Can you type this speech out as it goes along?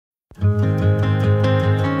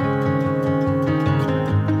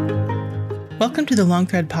Welcome to the Long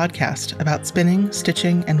Thread podcast about spinning,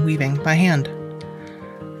 stitching, and weaving by hand.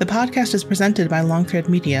 The podcast is presented by Long Thread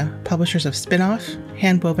Media, publishers of Spin-Off,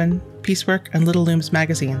 Handwoven, Piecework, and Little Looms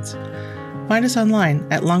magazines. Find us online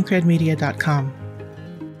at longthreadmedia.com.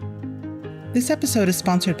 This episode is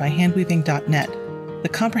sponsored by handweaving.net, the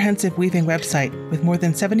comprehensive weaving website with more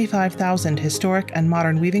than 75,000 historic and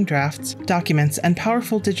modern weaving drafts, documents, and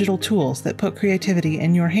powerful digital tools that put creativity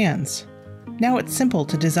in your hands. Now it's simple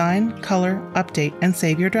to design, color, update, and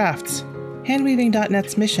save your drafts.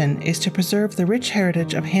 Handweaving.net's mission is to preserve the rich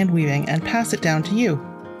heritage of handweaving and pass it down to you.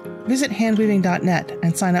 Visit handweaving.net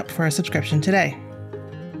and sign up for a subscription today.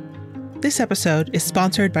 This episode is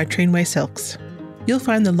sponsored by Trainway Silks. You'll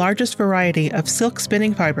find the largest variety of silk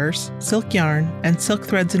spinning fibers, silk yarn, and silk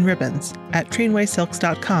threads and ribbons at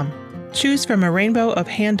trainwaysilks.com. Choose from a rainbow of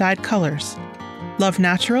hand-dyed colors. Love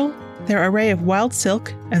natural? Their array of wild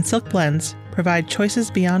silk and silk blends provide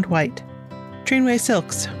choices beyond white. Trainway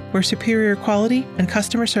Silks, where superior quality and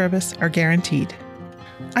customer service are guaranteed.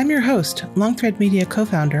 I'm your host, Long Thread Media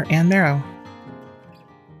co-founder Ann Merrow.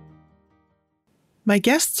 My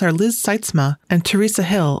guests are Liz Sytsma and Theresa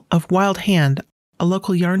Hill of Wild Hand, a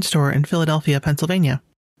local yarn store in Philadelphia, Pennsylvania.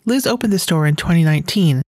 Liz opened the store in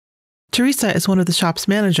 2019. Theresa is one of the shop's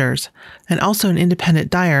managers and also an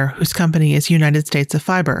independent dyer whose company is United States of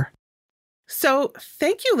Fiber. So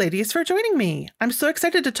thank you, ladies, for joining me. I'm so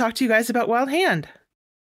excited to talk to you guys about Wild Hand.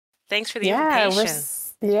 Thanks for the invitation.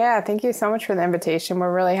 Thank you so much for the invitation.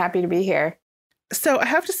 We're really happy to be here. So I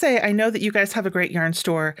have to say, I know that you guys have a great yarn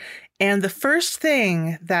store. And the first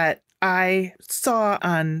thing that I saw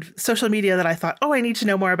on social media that I thought, I need to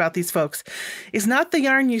know more about these folks, is not the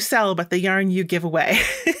yarn you sell, but the yarn you give away.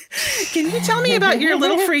 Can you tell me about your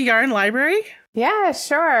little free yarn library? Yeah,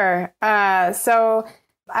 sure. So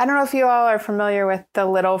I don't know if you all are familiar with the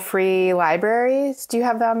little free libraries. Do you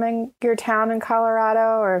have them in your town in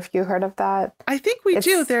Colorado, or have you heard of that? I think we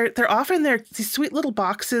do. They're often these sweet little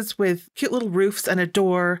boxes with cute little roofs and a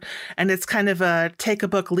door, and it's kind of a take a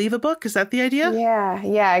book, leave a book. Is that the idea?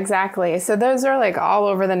 Yeah, exactly. So those are like all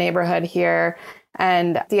over the neighborhood here.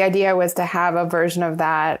 And the idea was to have a version of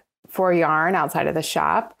that for yarn outside of the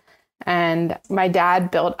shop. And my dad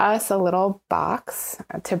built us a little box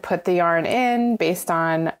to put the yarn in based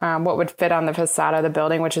on what would fit on the facade of the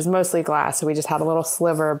building, which is mostly glass. So we just had a little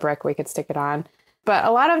sliver of brick we could stick it on. But a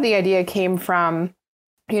lot of the idea came from,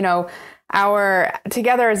 together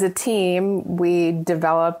as a team, we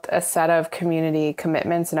developed a set of community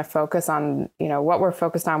commitments and a focus on, what we're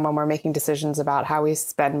focused on when we're making decisions about how we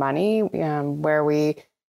spend money, where we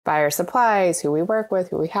buy our supplies, who we work with,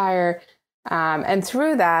 who we hire. And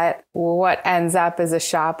through that, what ends up is a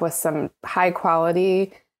shop with some high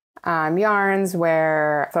quality yarns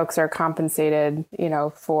where folks are compensated,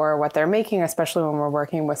 for what they're making, especially when we're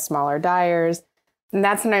working with smaller dyers. And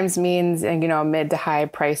that sometimes means, a mid to high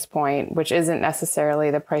price point, which isn't necessarily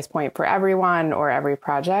the price point for everyone or every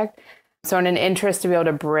project. So in an interest to be able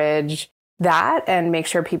to bridge that and make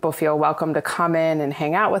sure people feel welcome to come in and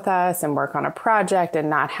hang out with us and work on a project and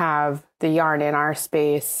not have the yarn in our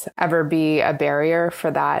space ever be a barrier for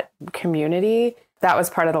that community. That was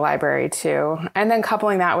part of the library too. And then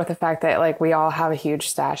coupling that with the fact that we all have a huge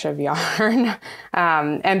stash of yarn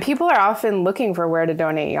and people are often looking for where to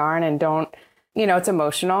donate yarn and don't, it's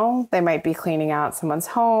emotional. They might be cleaning out someone's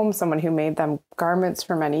home, someone who made them garments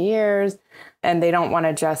for many years, and they don't want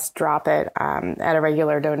to just drop it at a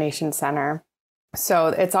regular donation center. So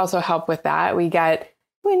it's also helped with that. We get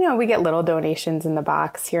little donations in the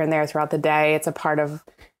box here and there throughout the day. It's a part of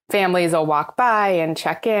families will walk by and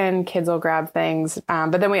check in, kids will grab things.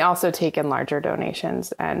 But then we also take in larger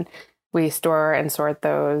donations and we store and sort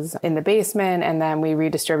those in the basement, and then we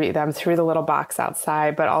redistribute them through the little box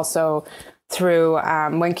outside, but also through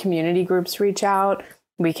when community groups reach out,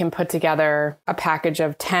 we can put together a package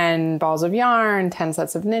of 10 balls of yarn, 10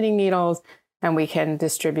 sets of knitting needles, and we can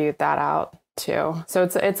distribute that out too. So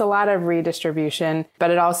it's a lot of redistribution,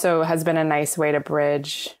 but it also has been a nice way to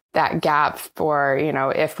bridge that gap for,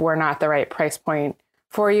 if we're not the right price point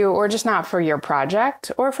for you, or just not for your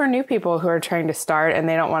project, or for new people who are trying to start and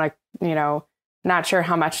they don't want to, not sure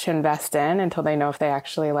how much to invest in until they know if they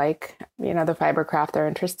actually like, the fiber craft they're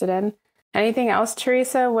interested in. Anything else,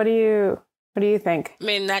 Theresa? What do you think? I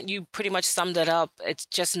mean, that you pretty much summed it up. It's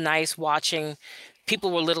just nice watching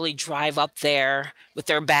people will literally drive up there with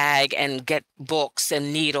their bag and get books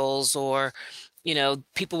and needles, or,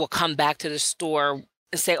 people will come back to the store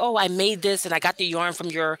and say, I made this and I got the yarn from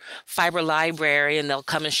your fiber library, and they'll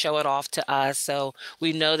come and show it off to us. So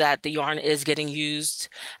we know that the yarn is getting used.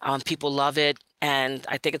 People love it. and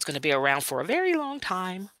I think it's going to be around for a very long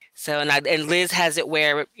time. So, and Liz has it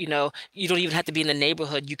where, you don't even have to be in the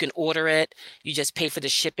neighborhood. You can order it. You just pay for the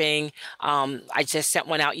shipping. I just sent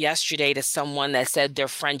one out yesterday to someone that said their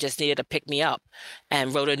friend just needed to pick me up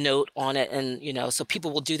and wrote a note on it. And, so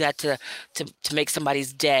people will do that to make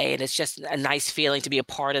somebody's day. And it's just a nice feeling to be a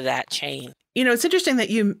part of that chain. It's interesting that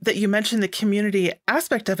you mentioned the community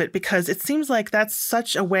aspect of it, because it seems like that's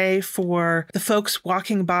such a way for the folks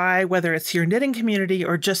walking by, whether it's your knitting community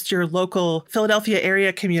or just your local Philadelphia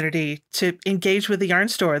area community, to engage with the yarn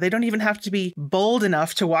store. They don't even have to be bold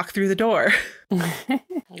enough to walk through the door.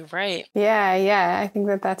 You're right. Yeah, I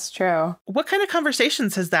think that's true. What kind of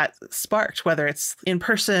conversations has that sparked, whether it's in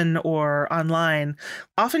person or online?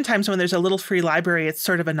 Oftentimes when there's a little free library, it's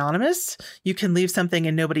sort of anonymous. You can leave something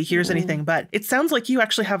and nobody hears anything, but it sounds like you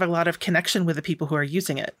actually have a lot of connection with the people who are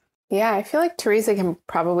using it. Yeah, I feel like Theresa can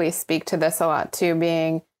probably speak to this a lot too,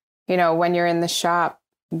 being, when you're in the shop,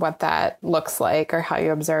 what that looks like or how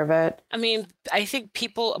you observe it. I mean, I think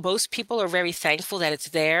most people are very thankful that it's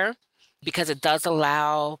there, because it does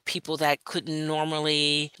allow people that couldn't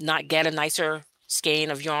normally not get a nicer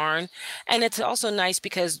skein of yarn. And it's also nice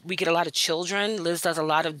because we get a lot of children. Liz does a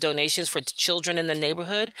lot of donations for children in the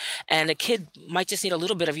neighborhood, and a kid might just need a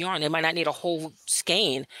little bit of yarn. They might not need a whole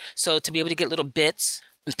skein. So to be able to get little bits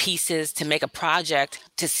and pieces to make a project,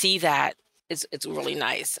 to see that, it's really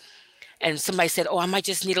nice. And somebody said, I might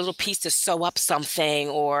just need a little piece to sew up something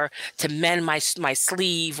or to mend my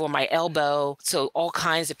sleeve or my elbow. So all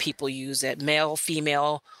kinds of people use it, male,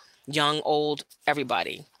 female, young, old,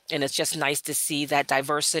 everybody. And it's just nice to see that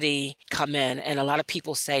diversity come in. And a lot of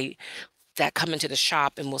people say that come into the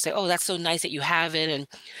shop and will say, that's so nice that you have it. And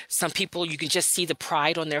some people, you can just see the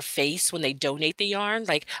pride on their face when they donate the yarn.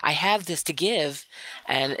 Like, I have this to give.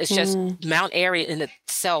 And it's just Mount Airy in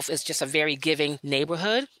itself is just a very giving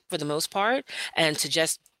neighborhood for the most part. And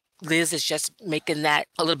Liz is just making that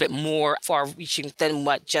a little bit more far reaching than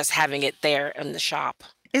what just having it there in the shop.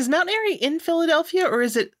 Is Mount Airy in Philadelphia, or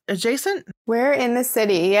is it adjacent? We're in the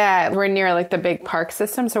city. Yeah, we're near like the big park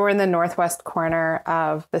system. So we're in the northwest corner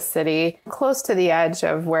of the city, close to the edge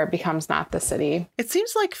of where it becomes not the city. It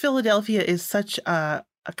seems like Philadelphia is such a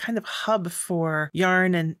kind of hub for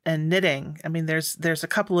yarn and knitting. I mean, there's a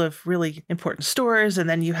couple of really important stores, and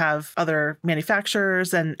then you have other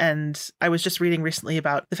manufacturers. And I was just reading recently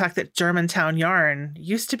about the fact that Germantown yarn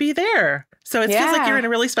used to be there. So it feels like you're in a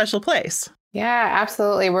really special place. Yeah,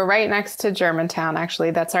 absolutely. We're right next to Germantown,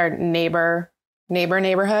 actually. That's our neighborhood.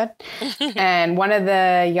 And one of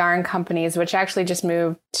the yarn companies, which actually just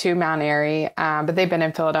moved to Mount Airy, but they've been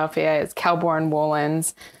in Philadelphia, is Kelborn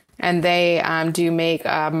Woolens. And they do make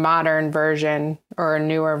a modern version or a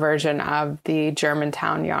newer version of the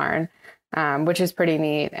Germantown yarn, which is pretty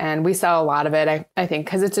neat. And we sell a lot of it, I think,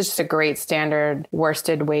 because it's just a great standard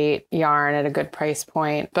worsted weight yarn at a good price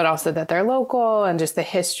point, but also that they're local and just the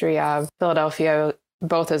history of Philadelphia,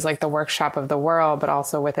 both as like the workshop of the world, but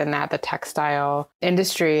also within that, the textile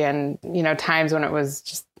industry and, times when it was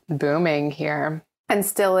just booming here. And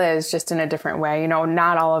still is, just in a different way.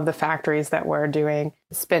 Not all of the factories that were doing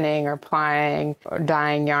spinning or plying or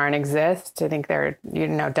dyeing yarn exist. I think they're,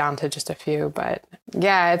 down to just a few. But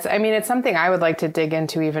yeah, it's something I would like to dig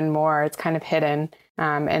into even more. It's kind of hidden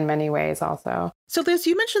in many ways also. So Liz,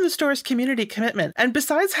 you mentioned the store's community commitment. And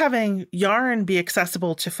besides having yarn be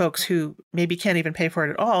accessible to folks who maybe can't even pay for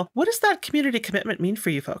it at all, what does that community commitment mean for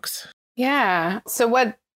you folks? Yeah.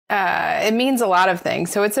 So it means a lot of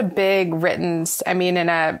things. So it's a big written, it's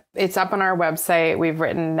up on our website. We've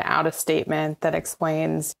written out a statement that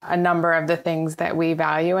explains a number of the things that we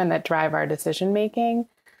value and that drive our decision making.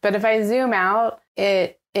 But if I zoom out,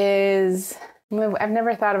 it is, I've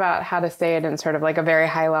never thought about how to say it in sort of like a very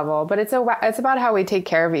high level, but it's about how we take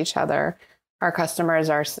care of each other, our customers,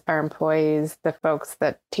 our employees, the folks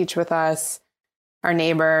that teach with us, our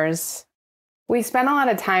neighbors. We spent a lot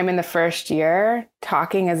of time in the first year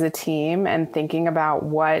talking as a team and thinking about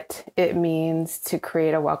what it means to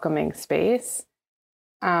create a welcoming space.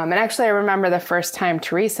 And actually, I remember the first time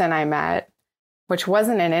Theresa and I met, which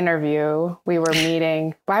wasn't an interview. We were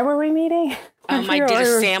meeting. Why were we meeting?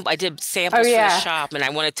 I did samples for the shop, and I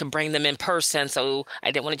wanted to bring them in person. So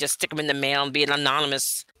I didn't want to just stick them in the mail and be an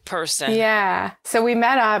anonymous person. Yeah. So we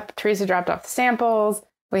met up. Theresa dropped off the samples.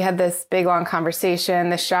 We had this big, long conversation.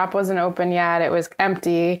 The shop wasn't open yet. It was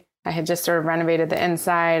empty. I had just sort of renovated the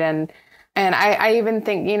inside. And I even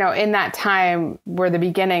think, in that time were the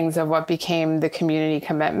beginnings of what became the community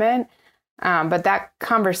commitment. But that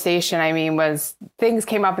conversation, things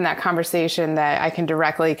came up in that conversation that I can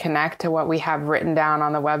directly connect to what we have written down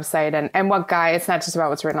on the website and what it's not just about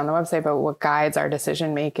what's written on the website, but what guides our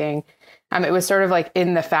decision making. It was sort of like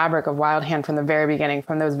in the fabric of Wild Hand from the very beginning,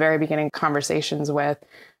 from those very beginning conversations with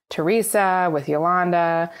Theresa, with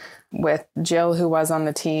Yolanda, with Jill, who was on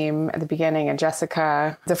the team at the beginning, and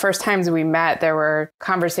Jessica. The first times we met, there were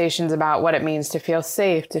conversations about what it means to feel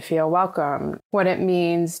safe, to feel welcome, what it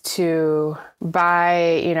means to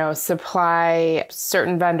buy, supply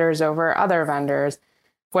certain vendors over other vendors,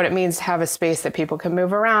 what it means to have a space that people can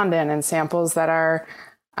move around in and samples that are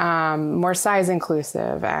more size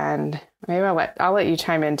inclusive. And maybe I'll let you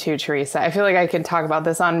chime in too, Theresa. I feel like I can talk about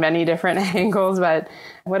this on many different angles, but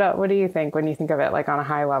what do you think when you think of it like on a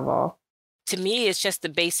high level? To me, it's just the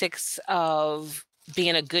basics of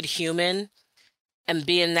being a good human and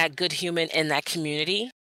being that good human in that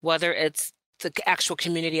community, whether it's the actual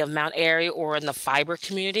community of Mount Airy or in the fiber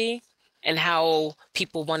community, and how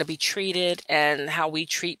people want to be treated and how we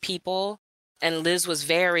treat people. And Liz was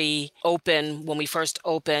very open when we first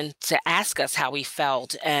opened to ask us how we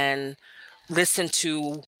felt and listen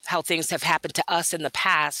to how things have happened to us in the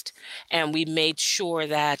past. And we made sure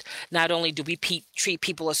that not only do we treat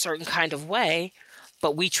people a certain kind of way,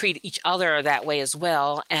 but we treat each other that way as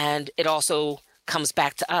well. And it also comes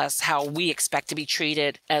back to us how we expect to be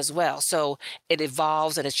treated as well. So it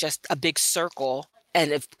evolves, and it's just a big circle.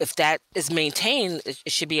 And if that is maintained, it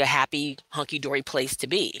should be a happy, hunky-dory place to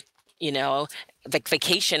be. Like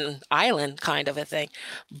vacation island kind of a thing.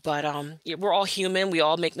 But yeah, we're all human. We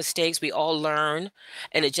all make mistakes. We all learn.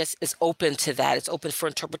 And it just is open to that. It's open for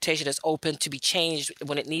interpretation. It's open to be changed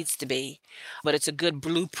when it needs to be. But it's a good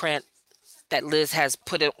blueprint that Liz has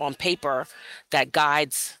put it on paper that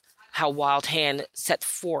guides how Wild Hand set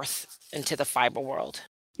forth into the fiber world.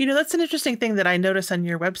 That's an interesting thing that I notice on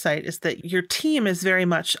your website is that your team is very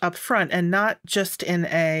much upfront and not just in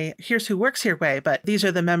a here's who works here way, but these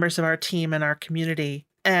are the members of our team and our community.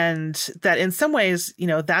 And that in some ways,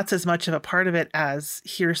 that's as much of a part of it as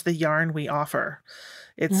here's the yarn we offer.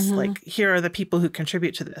 It's like, here are the people who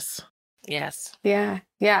contribute to this. Yes. Yeah.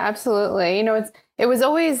 Yeah, absolutely. It was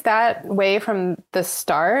always that way from the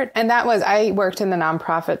start. And I worked in the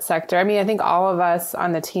nonprofit sector. I mean, I think all of us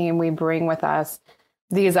on the team, we bring with us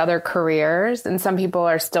these other careers. And some people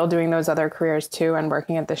are still doing those other careers too and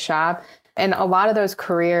working at the shop. And a lot of those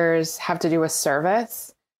careers have to do with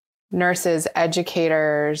service. Nurses,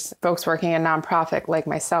 educators, folks working in nonprofit like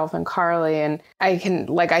myself and Carly. And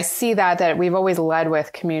I see that we've always led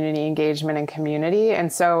with community engagement and community.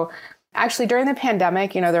 And so actually during the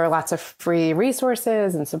pandemic, there were lots of free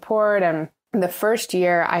resources and support. And the first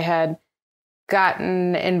year I had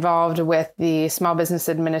gotten involved with the Small Business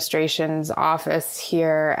Administration's office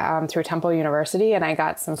here through Temple University, and I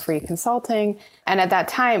got some free consulting. And at that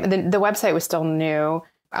time, the website was still new.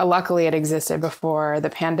 Luckily, it existed before the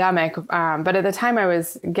pandemic. But at the time, I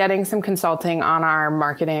was getting some consulting on our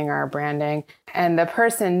marketing, our branding. And the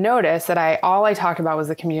person noticed that all I talked about was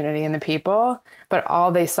the community and the people, but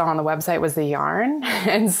all they saw on the website was the yarn.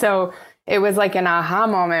 And so it was like an aha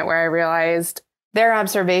moment where I realized their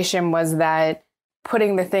observation was that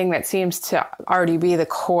putting the thing that seems to already be the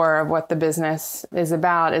core of what the business is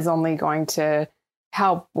about is only going to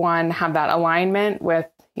help one have that alignment with,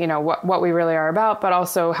 what we really are about, but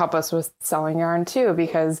also help us with selling yarn too,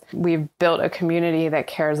 because we've built a community that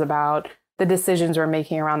cares about the decisions we're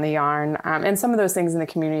making around the yarn. And some of those things in the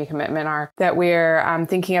community commitment are that we're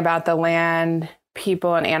thinking about the land,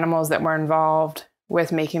 people, and animals that were involved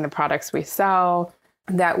with making the products we sell,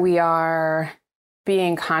 that we are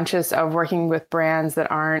being conscious of working with brands that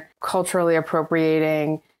aren't culturally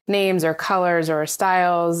appropriating names or colors or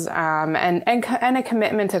styles, and a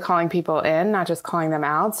commitment to calling people in, not just calling them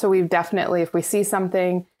out. So we've definitely, if we see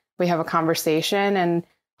something, we have a conversation, and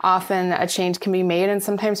often a change can be made, and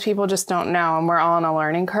sometimes people just don't know, and we're all on a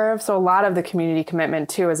learning curve. So a lot of the community commitment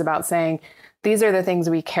too is about saying, these are the things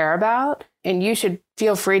we care about, and you should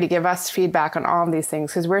feel free to give us feedback on all of these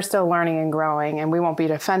things, because we're still learning and growing, and we won't be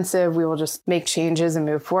defensive. We will just make changes and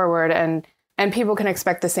move forward. And people can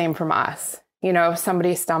expect the same from us. If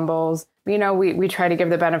somebody stumbles, we try to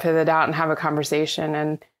give the benefit of the doubt and have a conversation.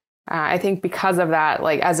 And I think because of that,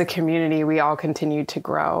 like as a community, we all continue to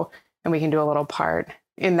grow, and we can do a little part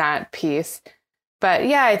in that piece. But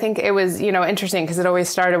yeah, I think it was, interesting because it always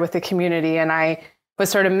started with the community, and I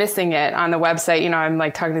was sort of missing it on the website. I'm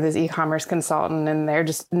like talking to this e-commerce consultant, and they're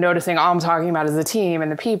just noticing all I'm talking about is the team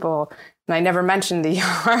and the people. And I never mentioned the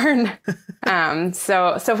yarn.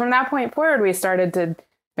 So from that point forward, we started to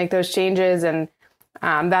make those changes. And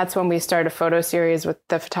that's when we started a photo series with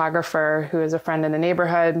the photographer, who is a friend in the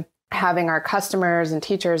neighborhood, having our customers and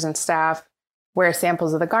teachers and staff wear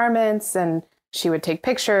samples of the garments, and she would take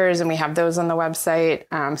pictures, and we have those on the website.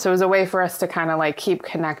 So it was a way for us to kind of like keep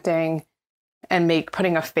connecting and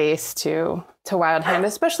putting a face to Wild Hand,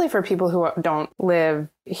 especially for people who don't live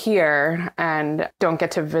here and don't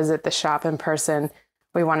get to visit the shop in person.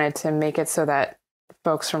 We wanted to make it so that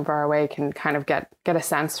folks from far away can kind of get a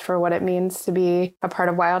sense for what it means to be a part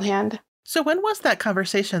of Wild Hand. So when was that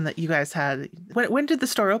conversation that you guys had? When did the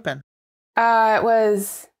store open? It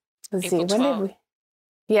was, April when 12th. did we?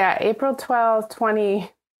 Yeah, April 12th,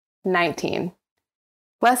 2019.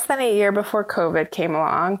 Less than a year before COVID came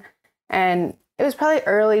along. And it was probably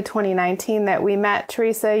early 2019 that we met.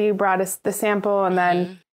 Theresa, you brought us the sample, and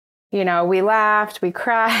then, we laughed, we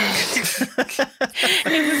cried. It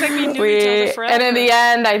was like we knew each other forever. And in the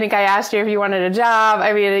end, I think I asked you if you wanted a job.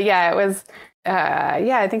 I mean, yeah, it was,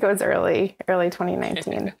 I think it was early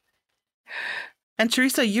 2019. And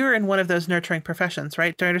Theresa, you're in one of those nurturing professions,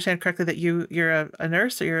 right? Do I understand correctly that you're a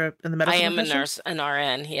nurse, or you're in the medical profession? I am a nurse, an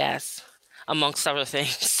RN, yes, amongst other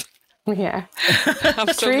things. Yeah.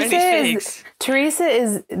 So many things. Theresa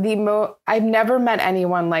is I've never met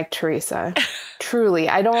anyone like Theresa. Truly.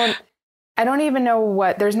 I don't even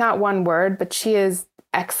know there's not one word, but she is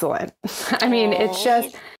excellent. I mean, it's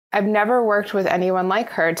just, I've never worked with anyone like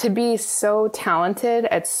her. To be so talented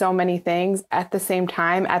at so many things at the same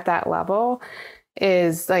time at that level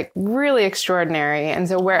is like really extraordinary. And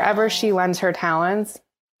so wherever she lends her talents,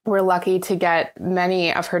 we're lucky to get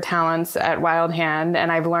many of her talents at Wild Hand,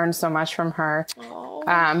 and I've learned so much from her.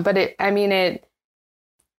 But it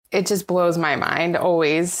just blows my mind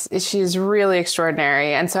always. She's really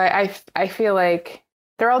extraordinary. And so I feel like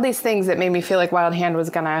there are all these things that made me feel like Wild Hand was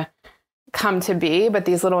going to come to be, but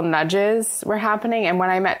these little nudges were happening. And when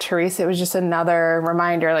I met Theresa, it was just another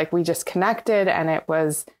reminder, like we just connected, and it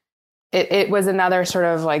was another sort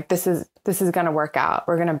of like, this is going to work out.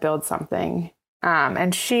 We're going to build something.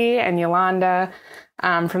 And she and Yolanda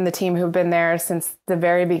from the team who've been there since the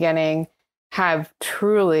very beginning have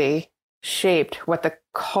truly shaped what the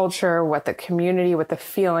culture, what the community, what the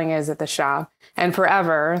feeling is at the shop. And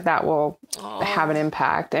forever that will have an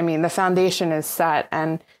impact. I mean, the foundation is set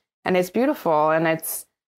and it's beautiful, and it's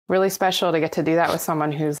really special to get to do that with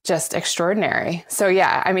someone who's just extraordinary. So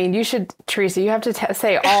yeah, I mean, you should, Theresa, you have to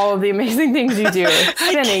say all of the amazing things you do.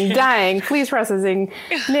 Spinning, dyeing, fleece processing,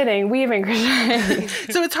 knitting, weaving, crocheting.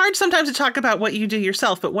 So it's hard sometimes to talk about what you do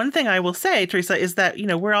yourself. But one thing I will say, Theresa, is that,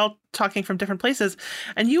 we're all talking from different places,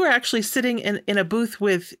 and you are actually sitting in a booth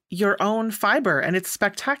with your own fiber, and it's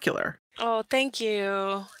spectacular. Oh, thank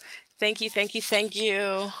you. Thank you.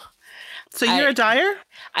 So you're a dyer?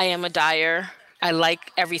 I am a dyer. I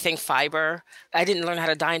like everything fiber. I didn't learn how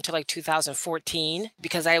to dye until like 2014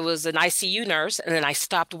 because I was an ICU nurse, and then I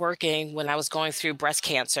stopped working when I was going through breast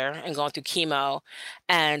cancer and going through chemo.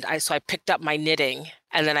 And so I picked up my knitting,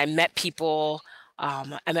 and then I met people.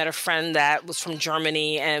 I met a friend that was from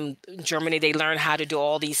Germany, and in Germany, they learn how to do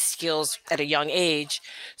all these skills at a young age.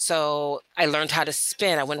 So I learned how to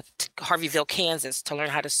spin. I went to Harveyville, Kansas to learn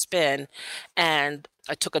how to spin. And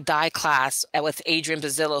I took a dye class with Adrian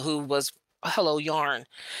Bazilla, who was Hello Yarn,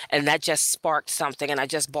 and that just sparked something, and I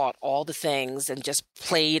just bought all the things and just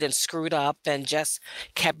played and screwed up and just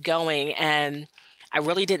kept going. And I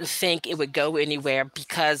really didn't think it would go anywhere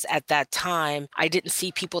because at that time I didn't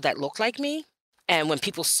see people that looked like me, and when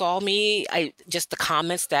people saw me, the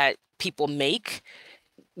comments that people make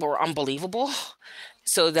were unbelievable.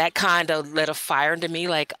 So that kind of lit a fire into me,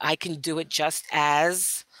 like I can do it just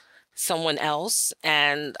as someone else,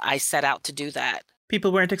 and I set out to do that.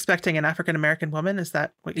 People weren't expecting an African-American woman? Is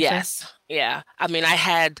that what you're saying? Yes. Yeah. I mean, I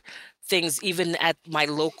had things even at my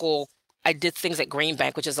local, I did things at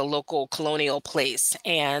Greenbank, which is a local colonial place.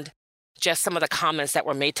 And just some of the comments that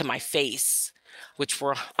were made to my face, which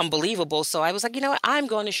were unbelievable. So I was like, you know what? I'm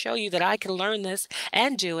going to show you that I can learn this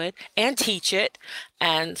and do it and teach it.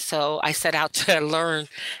 And so I set out to learn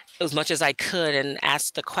as much as I could and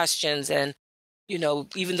ask the questions. And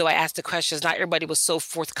even though I asked the questions, not everybody was so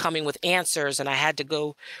forthcoming with answers, and I had to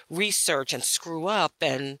go research and screw up,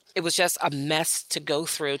 and it was just a mess to go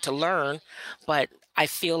through to learn. But I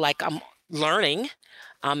feel like I'm learning.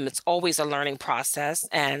 It's always a learning process,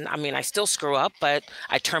 and I mean, I still screw up, but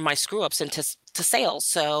I turn my screw ups into sales.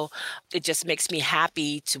 So it just makes me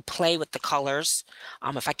happy to play with the colors.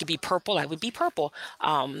 If I could be purple, I would be purple.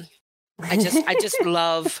 I just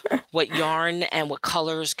love what yarn and what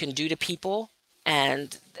colors can do to people.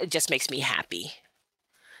 And it just makes me happy.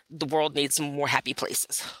 The world needs some more happy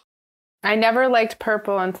places. I never liked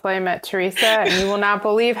purple until I met Theresa, and you will not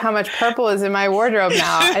believe how much purple is in my wardrobe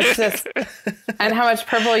now. It's just, and how much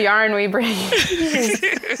purple yarn we bring.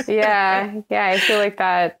 Yeah. I feel like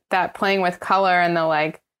that playing with color and the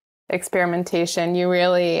like experimentation, you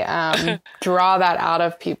really draw that out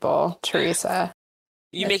of people, Theresa.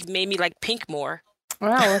 You made me like pink more.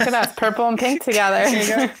 Wow, look at us, purple and pink together.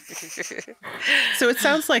 There you go. So it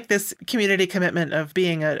sounds like this community commitment of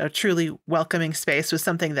being a truly welcoming space was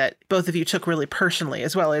something that both of you took really personally,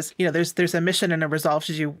 as well as, there's a mission and a resolve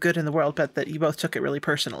to do good in the world, but that you both took it really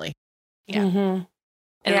personally. Yeah. Mm-hmm.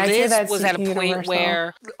 And Liz was at a point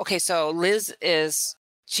where, so Liz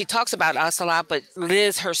she talks about us a lot, but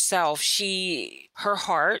Liz herself, her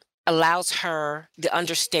heart allows her the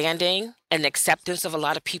understanding and acceptance of a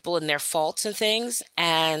lot of people and their faults and things.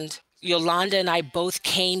 And Yolanda and I both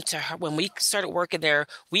came to her when we started working there.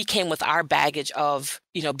 We came with our baggage of,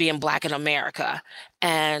 being Black in America.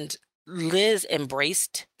 And Liz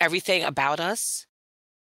embraced everything about us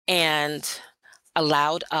and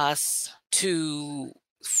allowed us to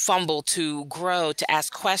fumble, to grow, to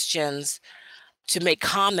ask questions, to make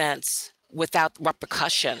comments without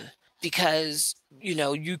repercussion. Because,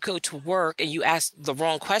 you go to work and you ask the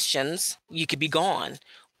wrong questions, you could be gone,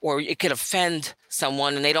 or it could offend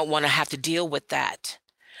someone and they don't want to have to deal with that.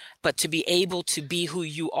 But to be able to be who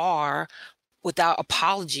you are without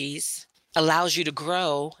apologies allows you to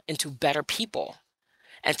grow into better people.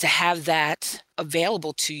 And to have that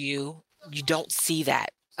available to you, you don't see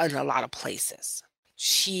that in a lot of places.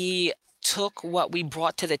 She took what we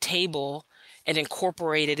brought to the table and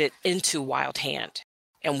incorporated it into Wild Hand.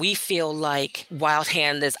 And we feel like Wild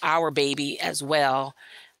Hand is our baby as well.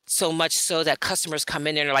 So much so that customers come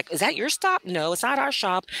in and are like, is that your stop? No, it's not our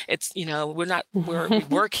shop. It's, we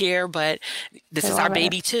work here, but this is our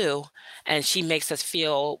baby too. And she makes us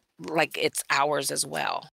feel like it's ours as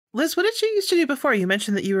well. Liz, what did you used to do before? You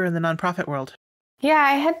mentioned that you were in the nonprofit world. Yeah,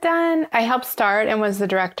 I helped start and was the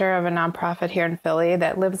director of a nonprofit here in Philly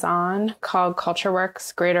that lives on called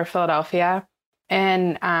CultureWorks Greater Philadelphia.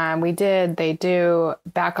 And they do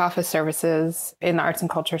back office services in the arts and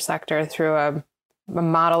culture sector through a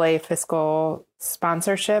Model A fiscal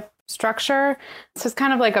sponsorship structure. So it's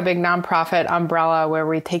kind of like a big nonprofit umbrella where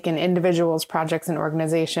we take in individuals, projects, and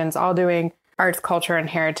organizations all doing arts, culture, and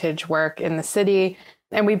heritage work in the city.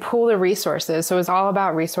 And we pool the resources. So it's all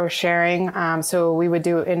about resource sharing. So we would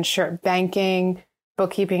do banking,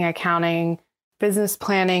 bookkeeping, accounting, business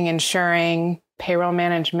planning, insuring, payroll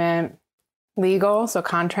management, legal, so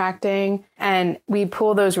contracting, and we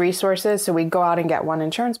pool those resources. So we go out and get one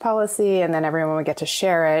insurance policy and then everyone would get to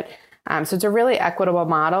share it. So it's a really equitable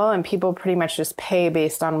model and people pretty much just pay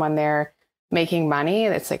based on when they're making money.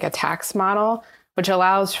 It's like a tax model, which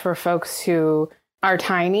allows for folks who are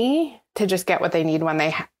tiny to just get what they need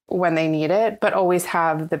when they need it, but always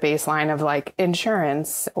have the baseline of like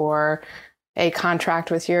insurance or a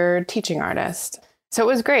contract with your teaching artist. So it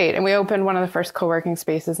was great. And we opened one of the first co-working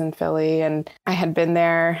spaces in Philly. And I had been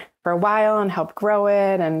there for a while and helped grow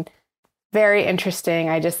it. And very interesting.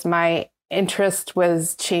 My interest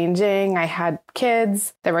was changing. I had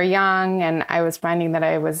kids that were young and I was finding that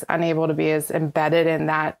I was unable to be as embedded in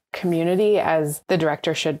that community as the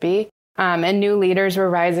director should be. And new leaders were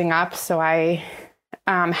rising up. So I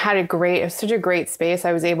it was such a great space.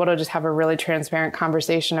 I was able to just have a really transparent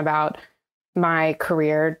conversation about my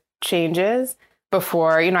career changes.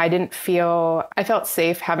 Before, I felt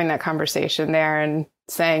safe having that conversation there and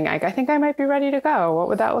saying, I think I might be ready to go. What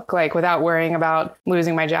would that look like without worrying about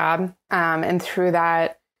losing my job? And through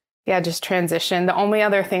that, just transition. The only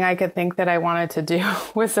other thing I could think that I wanted to do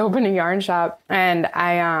was open a yarn shop. And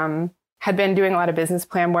I had been doing a lot of business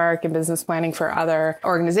plan work and business planning for other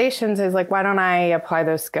organizations. I was like, why don't I apply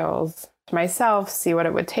those skills to myself, see what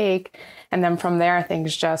it would take? And then from there,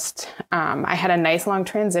 things I had a nice long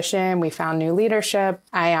transition. We found new leadership.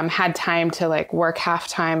 I had time to work half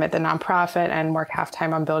time at the nonprofit and work half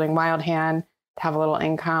time on building Wild Hand to have a little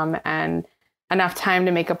income and enough time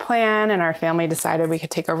to make a plan. And our family decided we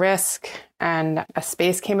could take a risk and a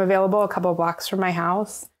space came available a couple of blocks from my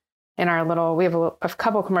house we have a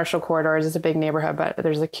couple commercial corridors. It's a big neighborhood, but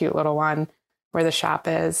there's a cute little one where the shop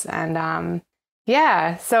is. And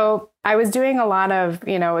so I was doing a lot of,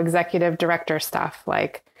 executive director stuff,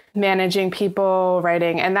 like managing people,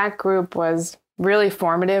 writing. And that group was really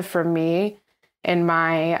formative for me in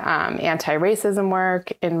my anti-racism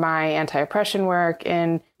work, in my anti-oppression work,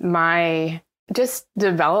 in my just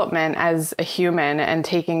development as a human and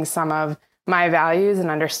taking some of my values and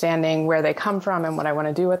understanding where they come from and what I want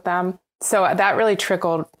to do with them. So that really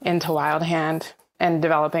trickled into Wild Hand and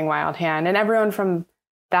developing Wild Hand. And everyone from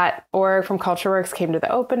that org from CultureWorks came to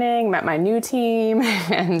the opening, met my new team,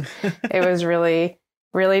 and it was really,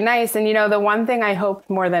 really nice. And, the one thing I hoped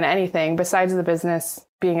more than anything, besides the business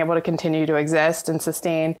being able to continue to exist and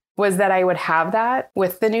sustain, was that I would have that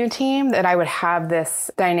with the new team, that I would have this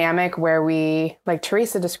dynamic where we, like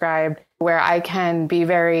Theresa described, where I can be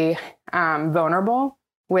very vulnerable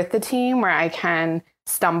with the team where I can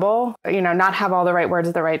stumble, not have all the right words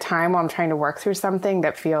at the right time while I'm trying to work through something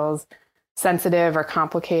that feels sensitive or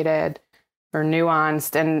complicated or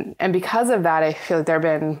nuanced. And because of that, I feel like there have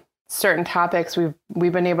been certain topics we've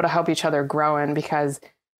been able to help each other grow in because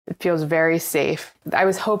it feels very safe. I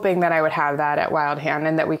was hoping that I would have that at Wild Hand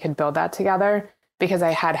and that we could build that together because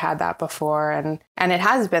I had that before. And it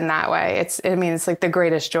has been that way. It's like the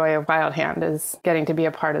greatest joy of Wild Hand is getting to be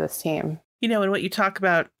a part of this team. And what you talk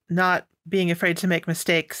about not being afraid to make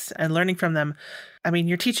mistakes and learning from them. I mean,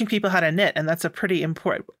 you're teaching people how to knit, and that's a pretty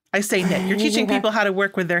important, I say knit, you're teaching people how to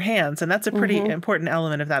work with their hands, and that's a pretty important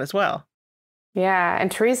element of that as well. Yeah.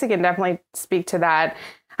 And Theresa can definitely speak to that.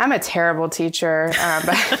 I'm a terrible teacher.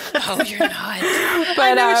 Oh, you're not. But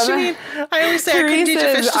I know what you mean. I always say I couldn't teach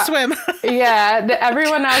a fish to swim. Yeah.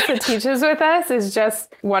 Everyone else that teaches with us is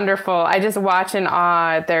just wonderful. I just watch in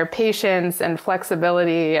awe at their patience and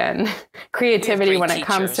flexibility and creativity when it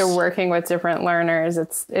comes to working with different learners.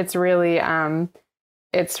 It's really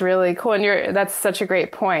cool. And that's such a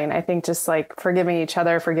great point. I think just like forgiving each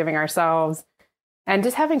other, forgiving ourselves, and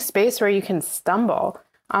just having space where you can stumble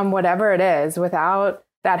on whatever it is without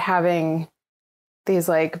that having these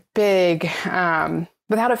like big,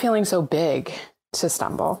 without it feeling so big to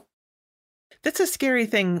stumble. That's a scary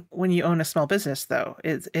thing when you own a small business, though,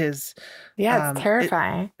 is it's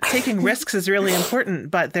terrifying. Taking risks is really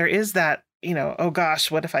important, but there is that, oh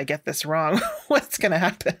gosh, what if I get this wrong? What's going to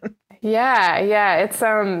happen? Yeah. It's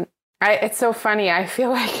so funny. I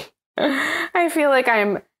feel like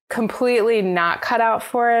I'm completely not cut out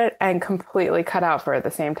for it and completely cut out for it at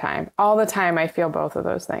the same time. All the time, I feel both of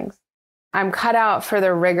those things. I'm cut out for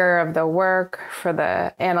the rigor of the work, for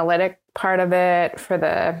the analytic part of it, for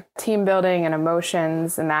the team building and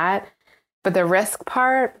emotions and that. But the risk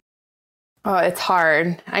part, oh, it's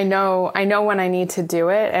hard. I know when I need to do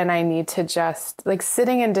it, and I need to just like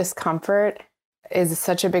sitting in discomfort is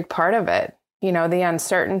such a big part of it. The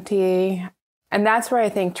uncertainty. And that's where I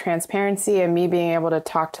think transparency and me being able to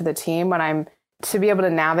talk to the team to be able to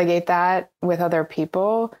navigate that with other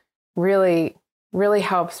people really, really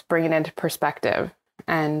helps bring it into perspective.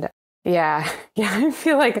 And yeah, I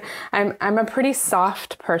feel like I'm a pretty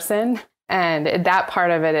soft person, and that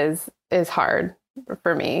part of it is hard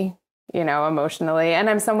for me, emotionally. And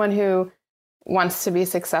I'm someone who wants to be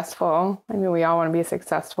successful. I mean, we all want to be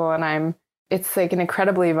successful, and it's like an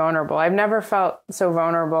incredibly vulnerable. I've never felt so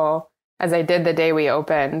vulnerable as I did the day we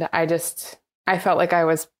opened. I felt like I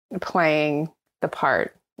was playing the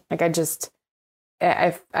part. Like I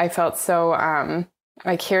felt so,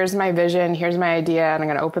 like, here's my vision, here's my idea, and I'm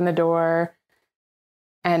going to open the door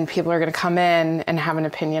and people are going to come in and have an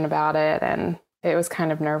opinion about it. And it was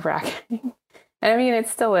kind of nerve wracking. And I mean, it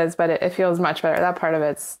still is, but it feels much better. That part of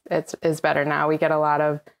it is better now. We get a lot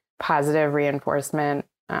of positive reinforcement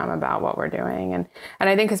about what we're doing. And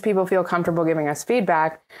I think because people feel comfortable giving us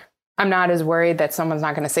feedback, I'm not as worried that someone's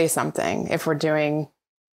not going to say something if we're doing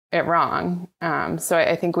it wrong. So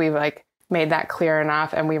I think we've made that clear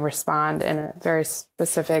enough, and we respond in a very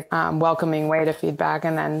specific, welcoming way to feedback.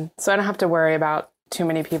 And then, so I don't have to worry about too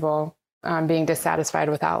many people being dissatisfied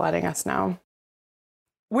without letting us know.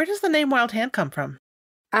 Where does the name Wild Hand come from?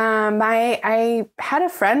 I had a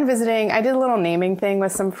friend visiting. I did a little naming thing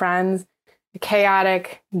with some friends. A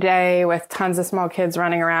chaotic day with tons of small kids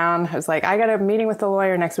running around. I was like, I got a meeting with the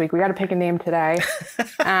lawyer next week. We got to pick a name today.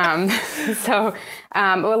 So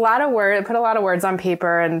a lot of put a lot of words on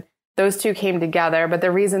paper, and those two came together. But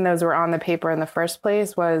the reason those were on the paper in the first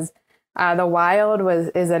place was the wild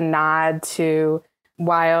is a nod to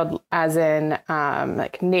wild as in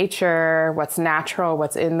like nature, what's natural,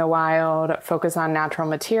 what's in the wild, focus on natural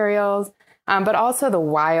materials. But also the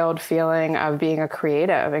wild feeling of being a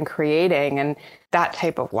creative and creating and that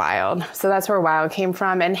type of wild. So that's where wild came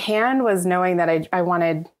from. And hand was knowing that I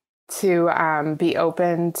wanted to be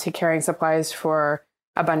open to carrying supplies for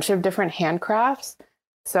a bunch of different handcrafts.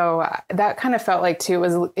 So that kind of felt like too,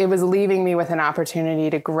 it was leaving me with an opportunity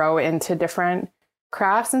to grow into different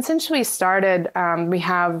crafts. And since we started,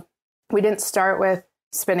 we didn't start with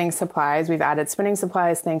spinning supplies. We've added spinning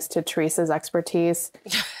supplies thanks to Theresa's expertise.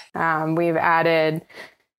 We've added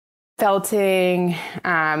felting.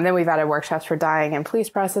 Then we've added workshops for dyeing and fleece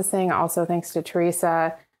processing, also thanks to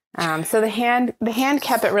Theresa. So the hand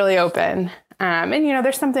kept it really open. And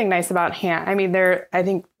there's something nice about hand. I mean, I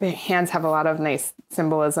think the hands have a lot of nice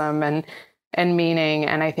symbolism and meaning.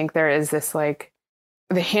 And I think there is this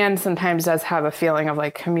the hand sometimes does have a feeling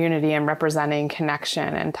of community and representing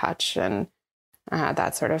connection and touch and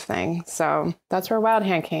that sort of thing. So that's where Wild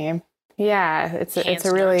Hand came. Yeah, it's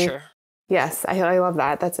a really nurture. Yes, I love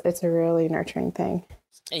that. It's a really nurturing thing.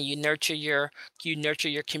 and you nurture your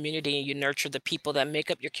community, and you nurture the people that make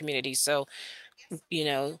up your community. So, you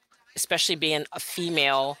know, especially being a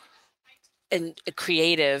female and a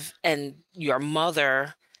creative and your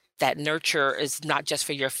mother, that nurture is not just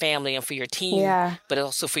for your family and for your team, Yeah. but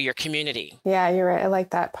also for your community. Yeah, you're right. I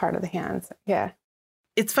like that part of the hands. Yeah.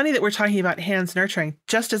 It's funny that we're talking about hands nurturing.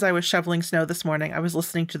 Just as I was shoveling snow this morning, I was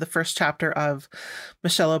listening to the first chapter of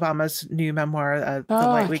Michelle Obama's new memoir, The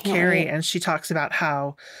Light We Carry. And she talks about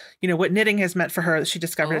how, what knitting has meant for her, that she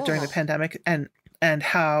discovered it during the pandemic, and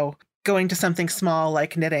how going to something small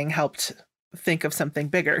like knitting helped think of something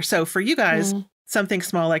bigger. So for you guys, something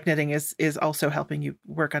small like knitting is also helping you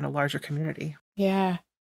work on a larger community. Yeah.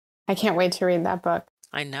 I can't wait to read that book.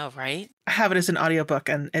 I know, right? I have it as an audiobook,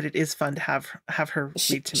 and it is fun to have her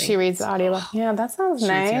read to me. She reads the audiobook. Yeah, that sounds nice.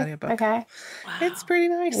 Reads the audiobook. Okay. Wow. It's pretty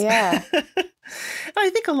nice. Yeah. I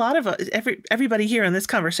think a lot of everybody here in this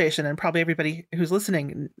conversation, and probably everybody who's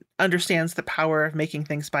listening, understands the power of making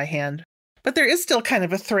things by hand. But there is still kind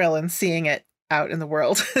of a thrill in seeing it out in the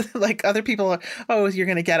world. Like other people, you're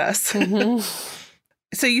going to get us.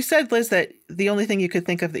 So you said, Liz, that the only thing you could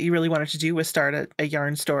think of that you really wanted to do was start a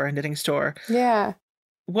yarn store, a knitting store. Yeah.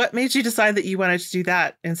 What made you decide that you wanted to do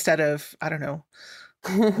that instead of, I don't know,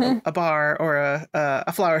 a bar or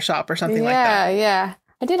a flower shop or something like that? Yeah.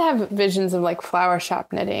 I did have visions of like flower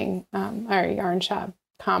shop knitting or yarn shop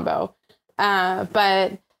combo.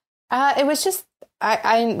 But it was just,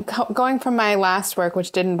 I'm going from my last work,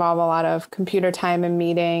 which did involve a lot of computer time and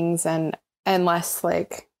meetings and less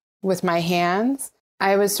like with my hands.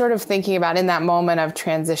 I was sort of thinking about in that moment of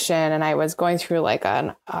transition, and I was going through like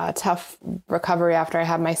a tough recovery after I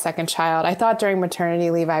had my second child. I thought during maternity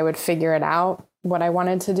leave, I would figure it out, what I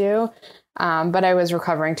wanted to do. But I was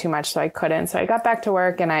recovering too much, so I couldn't. So I got back to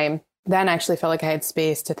work, and I then actually felt like I had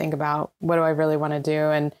space to think about what do I really want to do.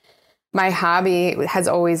 And my hobby I've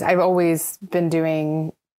always been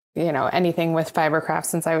doing, anything with fibercraft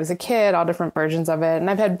since I was a kid, all different versions of it. And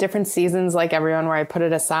I've had different seasons like everyone where I put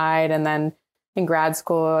it aside, and then in grad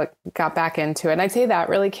school, got back into it. And I'd say that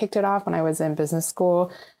really kicked it off when I was in business school,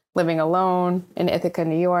 living alone in Ithaca,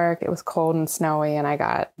 New York. It was cold and snowy, and I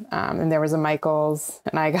got, and there was a Michaels,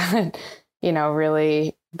 and I got,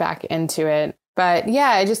 really back into it. But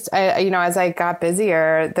yeah, as I got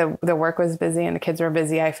busier, the work was busy and the kids were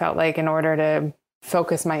busy. I felt like in order to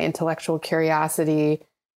focus my intellectual curiosity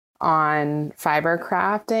on fiber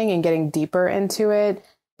crafting and getting deeper into it,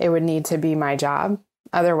 it would need to be my job.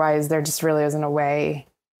 Otherwise, there just really isn't a way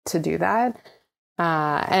to do that.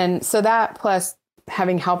 And so that, plus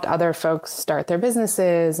having helped other folks start their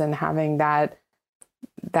businesses and having that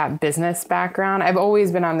business background, I've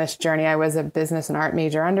always been on this journey. I was a business and art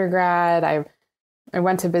major undergrad. I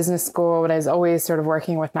went to business school, but I was always sort of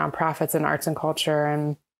working with nonprofits and arts and culture.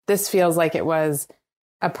 And this feels like it was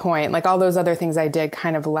a point, like all those other things I did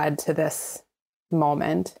kind of led to this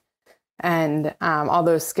moment. And all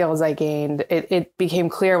those skills I gained, it became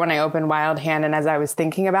clear when I opened Wild Hand. And as I was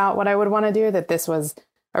thinking about what I would want to do, that this was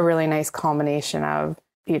a really nice culmination of,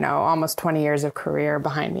 almost 20 years of career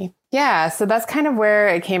behind me. Yeah. So that's kind of where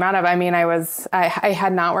it came out of. I mean, I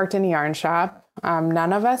had not worked in a yarn shop.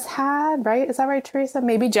 None of us had, right? Is that right, Theresa?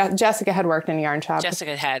 Maybe Jessica had worked in a yarn shop.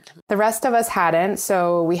 Jessica had. The rest of us hadn't.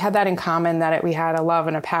 So we had that in common, that we had a love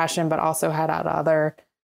and a passion, but also had other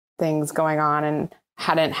things going on and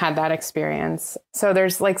hadn't had that experience. So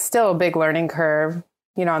there's like still a big learning curve,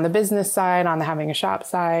 on the business side, on the having a shop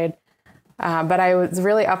side. But I was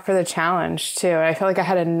really up for the challenge too. I feel like I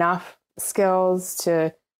had enough skills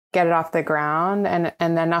to get it off the ground and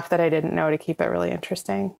enough that I didn't know to keep it really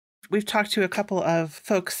interesting. We've talked to a couple of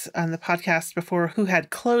folks on the podcast before who had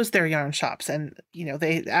closed their yarn shops, and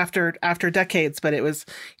they after decades, but it was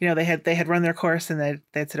they had run their course and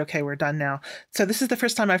they'd said, okay, we're done now. So this is the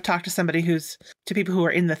first time I've talked to somebody to people who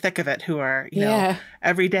are in the thick of it, who are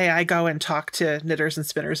every day I go and talk to knitters and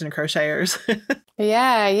spinners and crocheters.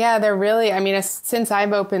 Yeah, they're really. I mean, since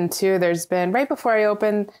I've opened too, there's been right before I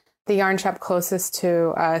opened, the yarn shop closest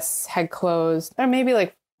to us had closed, or maybe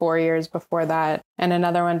like 4 years before that. And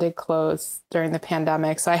another one did close during the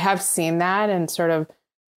pandemic. So I have seen that and sort of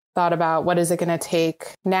thought about what is it going to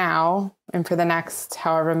take now and for the next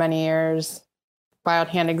however many years Wild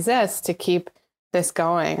Hand exists to keep this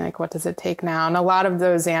going. Like, what does it take now? And a lot of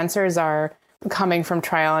those answers are coming from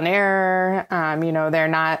trial and error. They're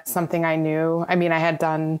not something I knew. I mean, I had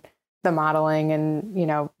done the modeling and,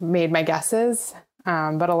 made my guesses.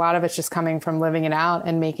 But a lot of it's just coming from living it out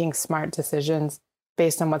and making smart decisions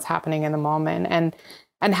based on what's happening in the moment, and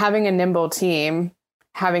having a nimble team,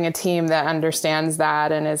 having a team that understands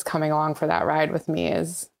that and is coming along for that ride with me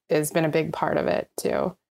has been a big part of it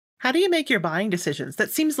too. How do you make your buying decisions?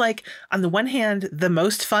 That seems like, on the one hand, the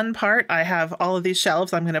most fun part. I have all of these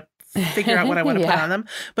shelves. I'm going to figure out what I want to put on them,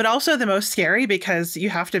 but also the most scary because you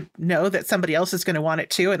have to know that somebody else is going to want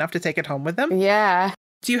it too and have to take it home with them. Yeah.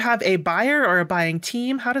 Do you have a buyer or a buying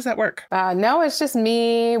team? How does that work? No, it's just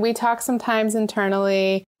me. We talk sometimes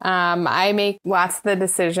internally. I make lots of the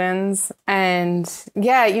decisions. And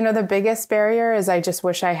yeah, the biggest barrier is I just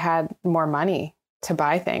wish I had more money to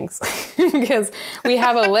buy things because we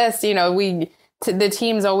have a list, the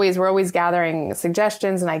team's we're always gathering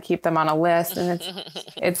suggestions and I keep them on a list and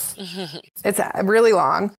it's really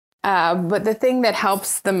long. But the thing that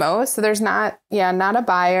helps the most, so there's not a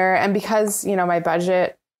buyer. And because, my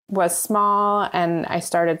budget was small and I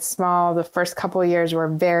started small, the first couple of years were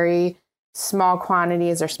very small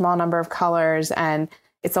quantities or small number of colors. And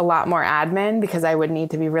it's a lot more admin because I would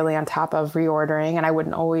need to be really on top of reordering and I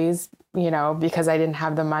wouldn't always, because I didn't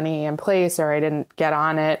have the money in place or I didn't get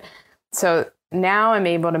on it. So now I'm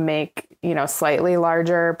able to make, slightly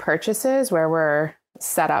larger purchases where we're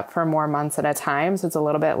set up for more months at a time. So it's a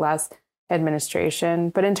little bit less administration.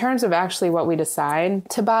 But in terms of actually what we decide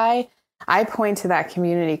to buy, I point to that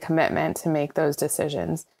community commitment to make those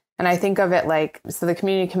decisions. And I think of it so the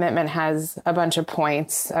community commitment has a bunch of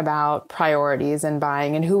points about priorities and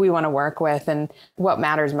buying and who we want to work with and what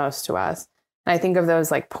matters most to us. And I think of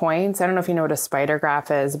those points. I don't know if you know what a spider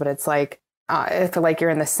graph is, but it's if you're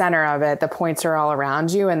in the center of it, the points are all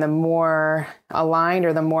around you. And the more aligned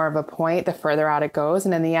or the more of a point, the further out it goes.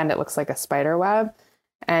 And in the end, it looks like a spider web.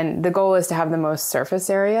 And the goal is to have the most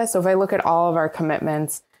surface area. So if I look at all of our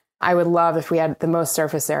commitments, I would love if we had the most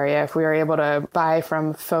surface area, if we were able to buy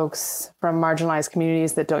from folks from marginalized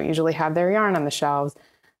communities that don't usually have their yarn on the shelves,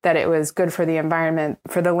 that it was good for the environment,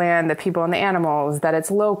 for the land, the people and the animals, that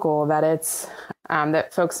it's local, that it's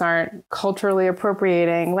that folks aren't culturally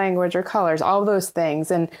appropriating language or colors, all of those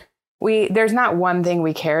things. And there's not one thing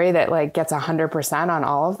we carry that gets 100% on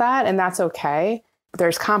all of that. And that's okay.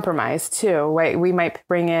 There's compromise too. We might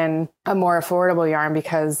bring in a more affordable yarn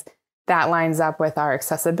because that lines up with our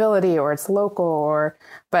accessibility or it's local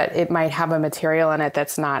but it might have a material in it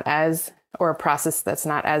that's not as, or a process that's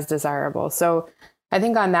not as desirable. So I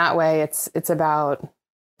think on that way, it's about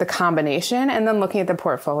the combination and then looking at the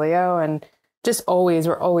portfolio and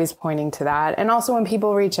we're always pointing to that. And also when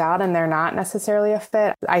people reach out and they're not necessarily a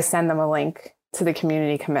fit, I send them a link to the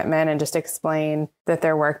community commitment and just explain that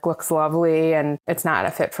their work looks lovely and it's not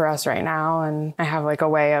a fit for us right now. And I have a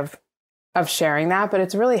way of sharing that, but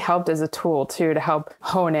it's really helped as a tool too, to help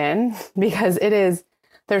hone in because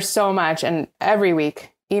there's so much. And every week,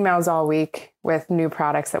 emails all week with new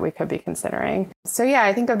products that we could be considering. So yeah,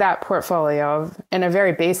 I think of that portfolio in a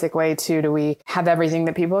very basic way too. Do we have everything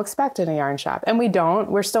that people expect in a yarn shop? And we don't.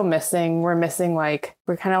 We're still missing. We're missing we're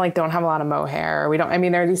kind of don't have a lot of mohair. We don't. I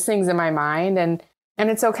mean, there are these things in my mind, and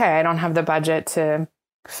it's okay. I don't have the budget to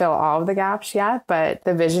fill all of the gaps yet, but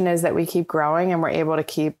the vision is that we keep growing and we're able to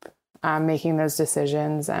keep making those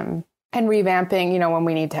decisions and revamping. When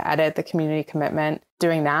we need to edit the community commitment,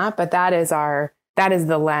 doing that. But that is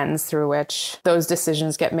the lens through which those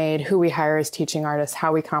decisions get made, who we hire as teaching artists,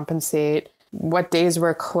 how we compensate, what days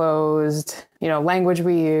we're closed, language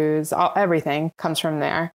we use, everything comes from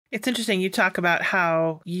there. It's interesting. You talk about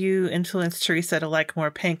how you influenced Theresa to like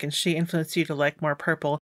more pink and she influenced you to like more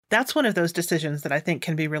purple. That's one of those decisions that I think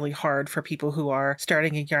can be really hard for people who are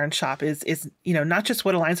starting a yarn shop is not just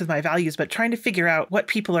what aligns with my values, but trying to figure out what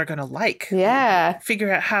people are going to like. Yeah.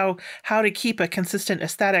 Figure out how to keep a consistent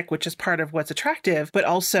aesthetic, which is part of what's attractive, but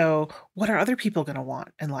also what are other people going to want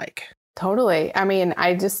and like? Totally. I mean,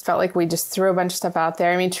 I just felt like we just threw a bunch of stuff out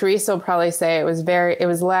there. I mean, Theresa will probably say it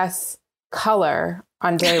was less color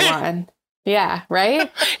on day one. Yeah,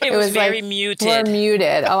 right? It was very muted. More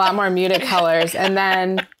muted, a lot more muted colors. And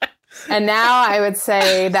now I would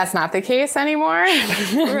say that's not the case anymore.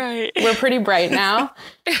 Right. We're pretty bright now,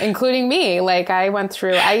 including me.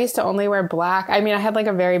 I used to only wear black. I mean, I had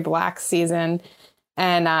a very black season.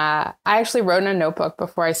 And I actually wrote in a notebook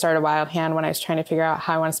before I started Wild Hand when I was trying to figure out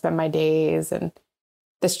how I want to spend my days and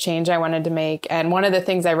this change I wanted to make. And one of the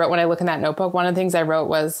things I wrote when I look in that notebook, one of the things I wrote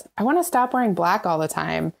was, I want to stop wearing black all the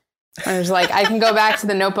time. I was I can go back to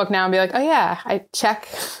the notebook now and be like, oh yeah, I check.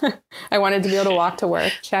 I wanted to be able to walk to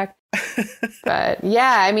work, check. But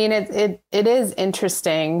yeah, I mean, it is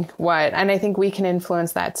interesting and I think we can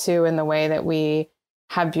influence that too in the way that we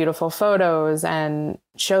have beautiful photos and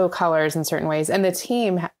show colors in certain ways. And the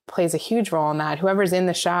team plays a huge role in that. Whoever's in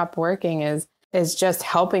the shop working is just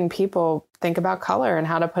helping people think about color and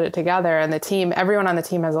how to put it together. And everyone on the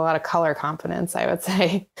team has a lot of color confidence, I would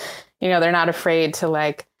say. They're not afraid to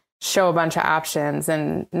show a bunch of options,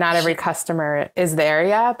 and not every customer is there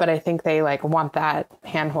yet, but I think they like want that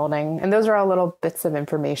hand holding. And those are all little bits of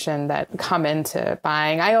information that come into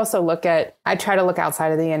buying. I try to look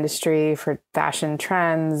outside of the industry for fashion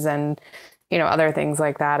trends and, other things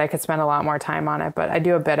like that. I could spend a lot more time on it, but I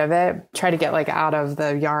do a bit of it, try to get like out of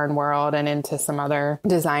the yarn world and into some other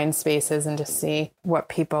design spaces and just see what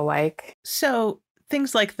people like. So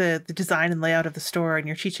things like the design and layout of the store, and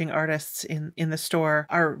you're teaching artists in the store,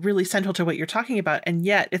 are really central to what you're talking about. And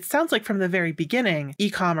yet it sounds like from the very beginning,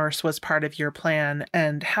 e-commerce was part of your plan,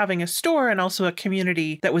 and having a store and also a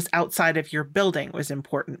community that was outside of your building was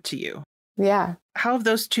important to you. Yeah. How have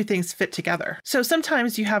those two things fit together? So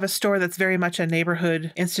sometimes you have a store that's very much a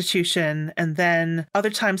neighborhood institution, and then other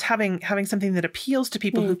times having something that appeals to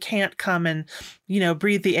people who can't come and,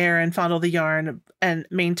 breathe the air and fondle the yarn, and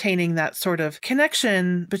maintaining that sort of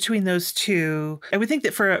connection between those two. I would think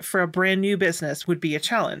that for a brand new business would be a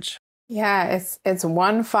challenge. Yeah, it's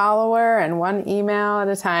one follower and one email at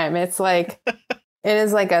a time. It's like, it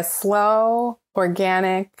is like a slow,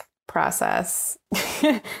 organic process.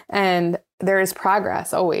 And there is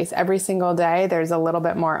progress always. Every single day, there's a little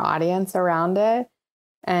bit more audience around it.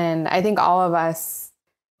 And I think all of us,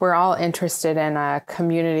 we're all interested in a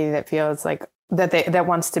community that feels like that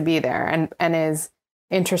wants to be there and is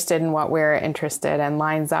interested in what we're interested and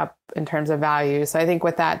lines up in terms of values. So I think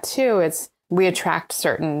with that too, we attract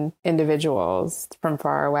certain individuals from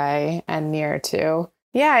far away and near too.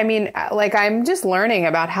 Yeah, I mean, like I'm just learning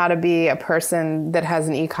about how to be a person that has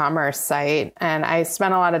an e-commerce site. And I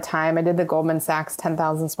spent a lot of time. I did the Goldman Sachs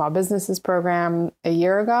 10,000 Small Businesses program a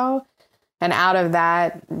year ago. And out of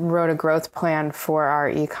that, wrote a growth plan for our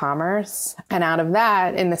e-commerce. And out of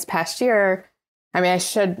that, in this past year, I mean, I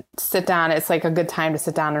should sit down. It's like a good time to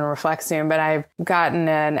sit down and reflect soon, but I've gotten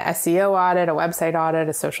an SEO audit, a website audit,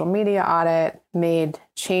 a social media audit, made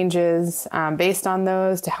changes based on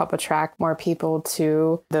those to help attract more people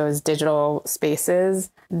to those digital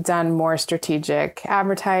spaces, done more strategic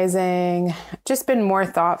advertising, just been more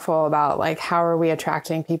thoughtful about like, how are we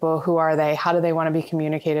attracting people? Who are they? How do they want to be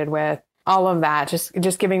communicated with? All of that,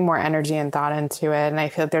 just giving more energy and thought into it. And I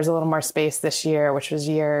feel like there's a little more space this year, which was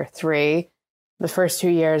year 3. The first 2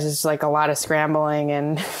 years is like a lot of scrambling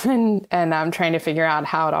and I'm trying to figure out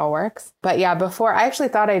how it all works. But yeah, before I actually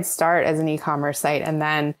thought I'd start as an e-commerce site, and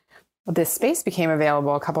then this space became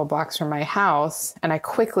available a couple blocks from my house, and I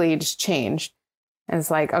quickly just changed. And it's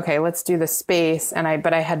like, okay, let's do the space.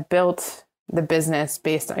 But I had built the business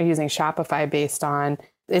based on using Shopify based on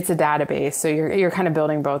it's a database. So you're kind of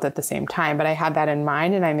building both at the same time. But I had that in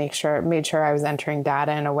mind, and I made sure I was entering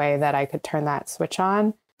data in a way that I could turn that switch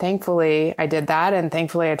on. Thankfully, I did that. And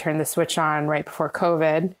thankfully, I turned the switch on right before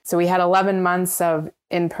COVID. So we had 11 months of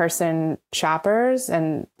in-person shoppers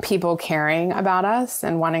and people caring about us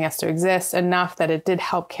and wanting us to exist enough that it did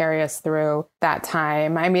help carry us through that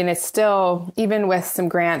time. I mean, it's still, even with some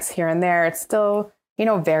grants here and there, it's still,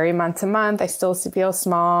 vary month to month. I still feel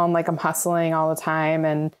small, like I'm hustling all the time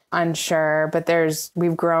and unsure. But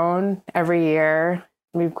we've grown every year.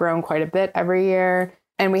 We've grown quite a bit every year.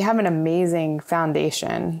 And we have an amazing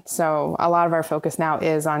foundation. So a lot of our focus now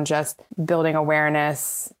is on just building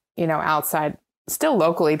awareness, outside. Still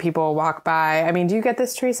locally, people walk by. I mean, do you get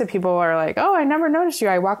this, Theresa? People are like, oh, I never noticed you.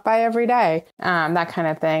 I walk by every day, that kind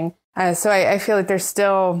of thing. So I feel like there's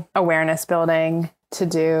still awareness building to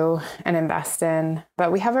do and invest in.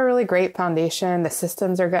 But we have a really great foundation. The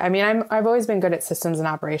systems are good. I mean, I've always been good at systems and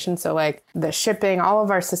operations. So like the shipping, all of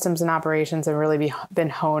our systems and operations have really been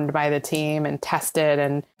honed by the team and tested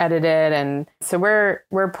and edited. And so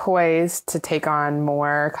we're poised to take on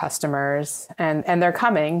more customers, and they're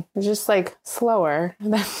coming. It's just like slower.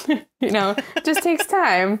 Just takes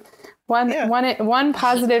time. One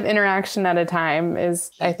positive interaction at a time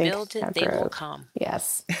is, I think, build it, they will come.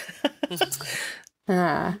 Yes.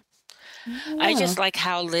 I just like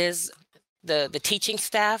how Liz, the teaching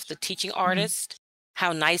staff, the teaching artist,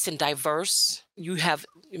 how nice and diverse. You have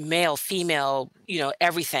male, female,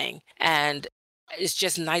 everything. And it's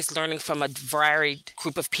just nice learning from a varied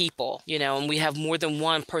group of people, and we have more than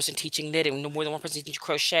one person teaching knitting, more than one person teaching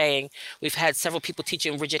crocheting. We've had several people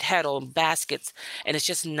teaching rigid heddle and baskets. And it's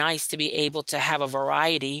just nice to be able to have a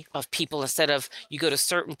variety of people instead of you go to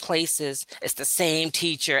certain places, it's the same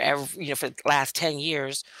teacher every, for the last 10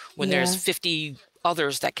 years when there's 50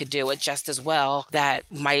 others that could do it just as well, that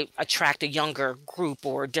might attract a younger group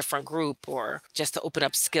or a different group, or just to open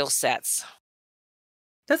up skill sets.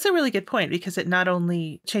 That's a really good point, because it not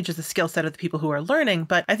only changes the skill set of the people who are learning,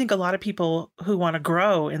 but I think a lot of people who want to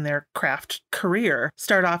grow in their craft career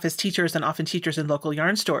start off as teachers, and often teachers in local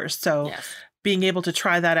yarn stores. So being able to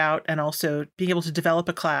try that out and also being able to develop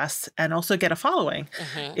a class and also get a following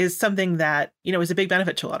is something that, is a big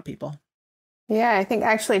benefit to a lot of people. Yeah, I think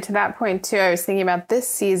actually to that point too, I was thinking about this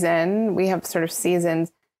season. We have sort of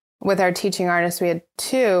seasons with our teaching artists. We had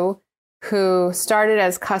 2 who started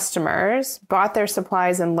as customers, bought their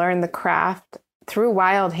supplies and learned the craft through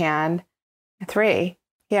Wild Hand. 3.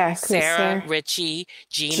 Yeah. Sarah, Richie,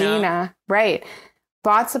 Gina. Right.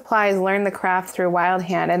 Bought supplies, learned the craft through Wild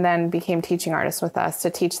Hand, and then became teaching artists with us to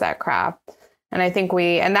teach that craft. And I think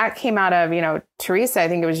and that came out of, Theresa, I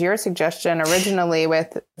think it was your suggestion originally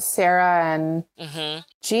with Sarah and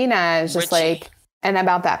Gina, is just Richie. and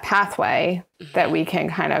about that pathway that we can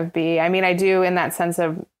kind of be. I mean, I do in that sense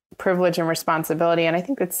of privilege and responsibility. And I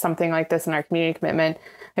think it's something like this in our community commitment,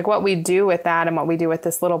 like what we do with that and what we do with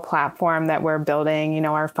this little platform that we're building,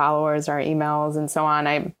 our followers, our emails and so on.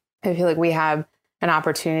 I feel like we have an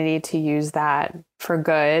opportunity to use that for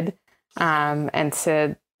good and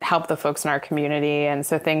to help the folks in our community. And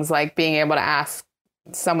so things like being able to ask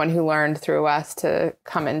someone who learned through us to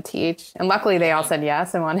come and teach. And luckily they all said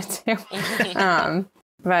yes and wanted to.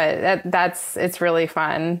 But it's really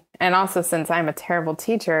fun. And also, since I'm a terrible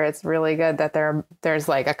teacher, it's really good that there's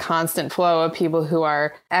like a constant flow of people who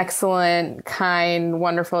are excellent, kind,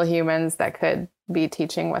 wonderful humans that could be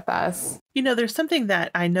teaching with us. There's something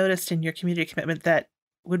that I noticed in your community commitment that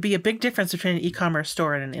would be a big difference between an e-commerce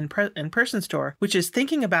store and an in-person store, which is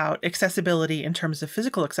thinking about accessibility in terms of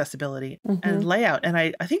physical accessibility and layout. And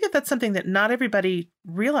I think that's something that not everybody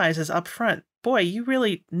realizes up front. Boy, you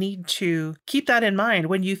really need to keep that in mind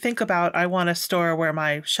when you think about, I want a store where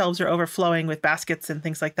my shelves are overflowing with baskets and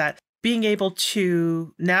things like that. Being able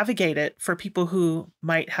to navigate it for people who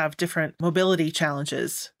might have different mobility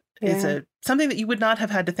challenges is something that you would not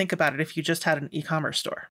have had to think about it if you just had an e-commerce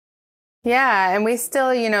store. Yeah. And we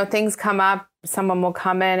still, things come up. Someone will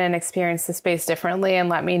come in and experience the space differently and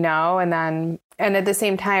let me know. And at the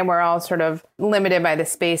same time, we're all sort of limited by the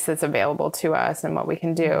space that's available to us and what we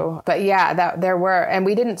can do. But yeah, and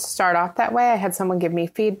we didn't start off that way. I had someone give me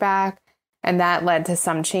feedback and that led to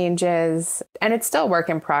some changes. And it's still work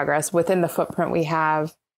in progress within the footprint we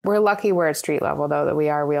have. We're lucky we're at street level, though, that we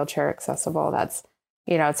are wheelchair accessible. That's,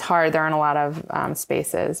 it's hard. There aren't a lot of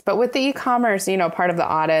spaces. But with the e-commerce, part of the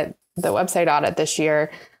audit, the website audit this year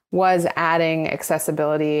was adding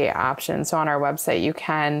accessibility options. So on our website, you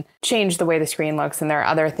can change the way the screen looks. And there are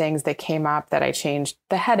other things that came up that I changed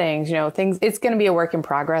the headings, things. It's going to be a work in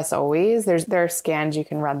progress always. There are scans you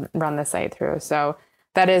can run the site through. So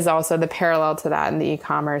that is also the parallel to that in the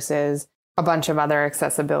e-commerce is a bunch of other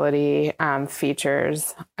accessibility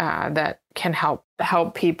features that can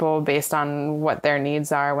help people based on what their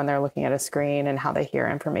needs are when they're looking at a screen and how they hear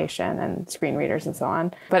information and screen readers and so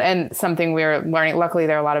on. And something we're learning, luckily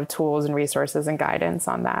there are a lot of tools and resources and guidance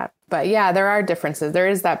on that. But yeah, there are differences. There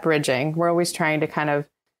is that bridging. We're always trying to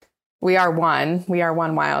we are one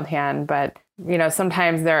Wild Hand, but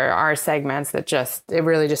sometimes there are segments that it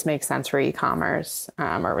really just makes sense for e-commerce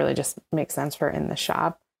or really just makes sense for in the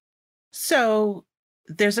shop. So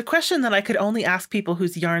there's a question that I could only ask people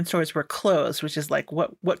whose yarn stores were closed, which is like,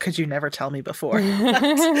 what could you never tell me before?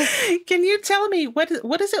 Can you tell me what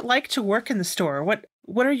is it like to work in the store?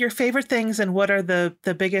 What are your favorite things and what are the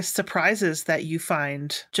biggest surprises that you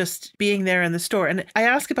find just being there in the store? And I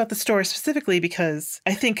ask about the store specifically because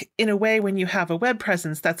I think in a way when you have a web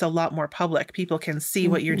presence, that's a lot more public. People can see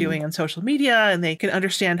what you're doing on social media and they can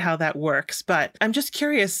understand how that works. But I'm just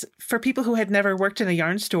curious, for people who had never worked in a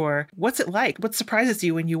yarn store, what's it like? What surprises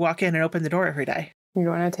you when you walk in and open the door every day? You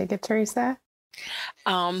want to take it, Theresa?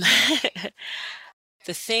 The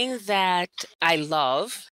thing that I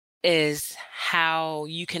love is how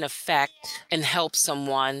you can affect and help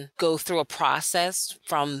someone go through a process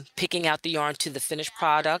from picking out the yarn to the finished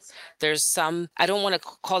product. There's some, I don't want to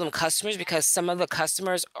call them customers because some of the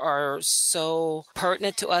customers are so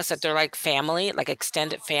pertinent to us that they're like family, like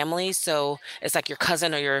extended family. So it's like your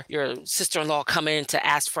cousin or your sister-in-law coming in to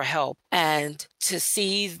ask for help. And to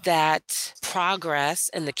see that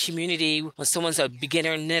progress in the community when someone's a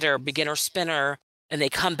beginner knitter, beginner spinner, and they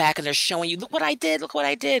come back and they're showing you, look what I did.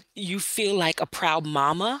 You feel like a proud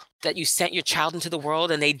mama that you sent your child into the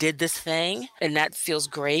world and they did this thing. And that feels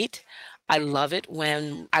great. I love it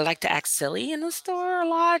when I like to act silly in the store a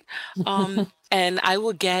lot. And I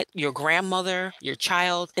will get your grandmother, your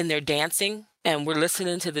child, and they're dancing. And we're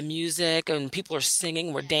listening to the music and people are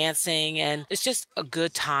singing, we're dancing. And it's just a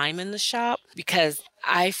good time in the shop because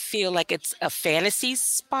I feel like it's a fantasy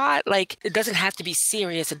spot. Like it doesn't have to be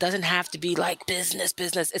serious. It doesn't have to be like business.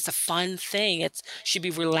 It's a fun thing. It should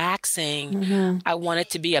be relaxing. I want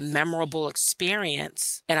it to be a memorable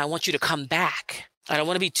experience and I want you to come back. I don't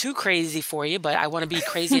want to be too crazy for you, but I want to be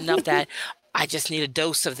crazy enough that I just need a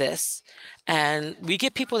dose of this. And we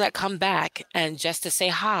get people that come back and just to say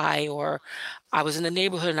hi, or I was in the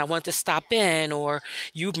neighborhood and I wanted to stop in, or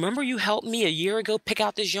you remember you helped me a year ago pick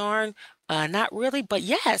out this yarn? Not really, but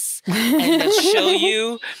yes. And they'll show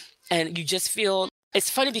you, and you just feel it's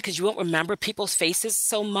funny because you won't remember people's faces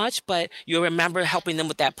so much, but you'll remember helping them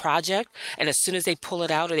with that project. And as soon as they pull it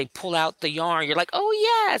out or they pull out the yarn, you're like, oh,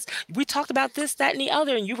 yes, we talked about this, that, and the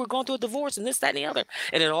other, and you were going through a divorce and this, that, and the other.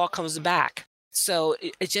 And it all comes back. So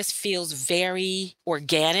it just feels very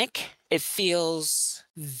organic. It feels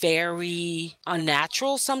very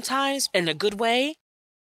unnatural sometimes in a good way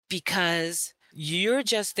because you're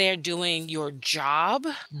just there doing your job,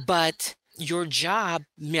 but your job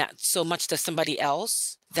meant so much to somebody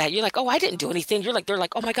else that you're like, oh, I didn't do anything. They're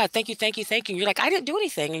like, oh my God, thank you, thank you, thank you. And you're like, I didn't do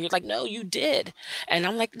anything. And you're like, no, you did. And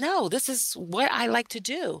I'm like, no, this is what I like to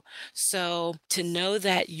do. So to know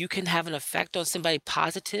that you can have an effect on somebody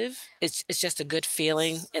positive, it's just a good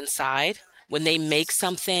feeling inside. When they make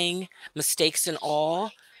something, mistakes and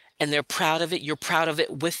all, and they're proud of it, you're proud of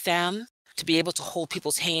it with them. To be able to hold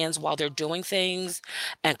people's hands while they're doing things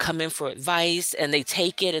and come in for advice and they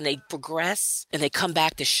take it and they progress and they come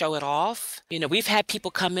back to show it off. We've had people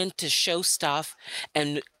come in to show stuff,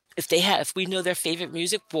 and if we know their favorite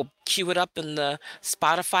music, we'll cue it up in the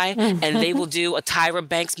Spotify and they will do a Tyra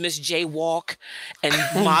Banks, Miss J walk and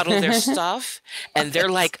model their stuff. And they're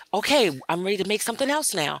like, okay, I'm ready to make something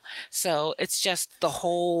else now. So it's just the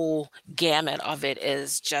whole gamut of it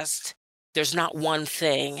is just, there's not one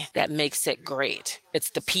thing that makes it great.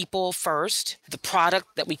 It's the people first, the product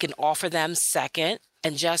that we can offer them second,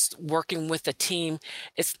 and just working with the team.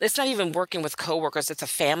 It's not even working with coworkers. It's a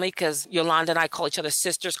family because Yolanda and I call each other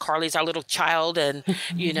sisters. Carly's our little child, and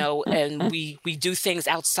and we do things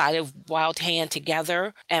outside of Wild Hand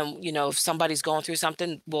together. And if somebody's going through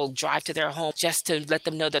something, we'll drive to their home just to let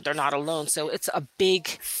them know that they're not alone. So it's a big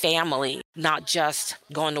family, not just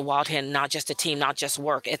going to Wild Hand, not just a team, not just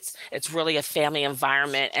work. It's really a family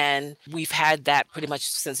environment, and we've had that pretty much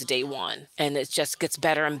since day one. And it just gets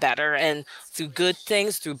better and better. And through good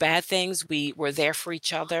things, through bad things, we're there for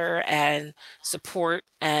each other and support,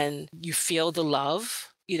 and you feel the love.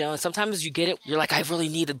 And sometimes you get it, you're like, I really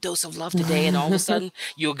need a dose of love today. And all of a sudden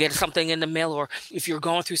you'll get something in the mail, or if you're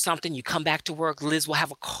going through something, you come back to work, Liz will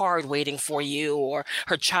have a card waiting for you, or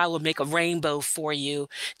her child will make a rainbow for you.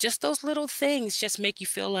 Just those little things just make you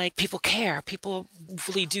feel like people care. People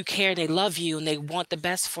really do care. They love you and they want the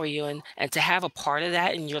best for you. And to have a part of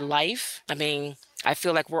that in your life, I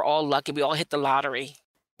feel like we're all lucky. We all hit the lottery.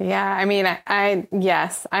 Yeah.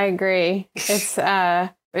 Yes, I agree.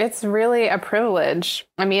 It's really a privilege.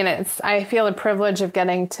 I feel a privilege of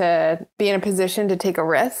getting to be in a position to take a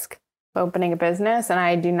risk of opening a business. And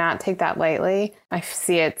I do not take that lightly. I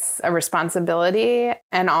see it's a responsibility.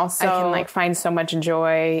 And also I can find so much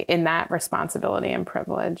joy in that responsibility and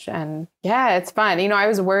privilege. And yeah, it's fun. I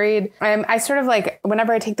was worried. I sort of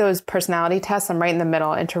whenever I take those personality tests, I'm right in the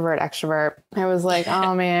middle, introvert, extrovert. I was like,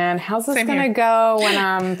 oh man, how's this going to go when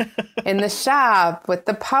I'm in the shop with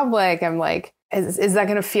the public? I'm like, is that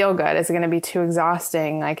going to feel good? Is it going to be too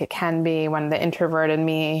exhausting like it can be when the introvert in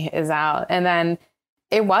me is out? And then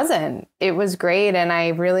it wasn't. It was great. And I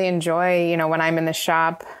really enjoy, when I'm in the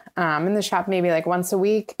shop maybe once a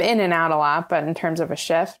week, in and out a lot, but in terms of a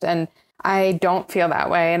shift. And I don't feel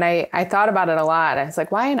that way. And I thought about it a lot. I was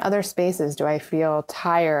like, why in other spaces do I feel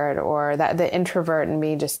tired, or that the introvert in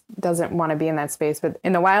me just doesn't want to be in that space? But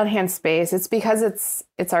in the Wild Hand space, it's because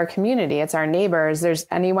it's our community. It's our neighbors. There's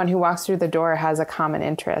anyone who walks through the door has a common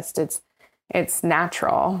interest. It's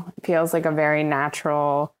natural. It feels like a very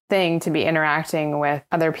natural thing to be interacting with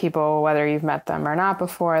other people, whether you've met them or not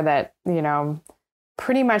before, that,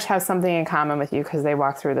 pretty much have something in common with you because they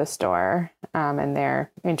walk through the store and they're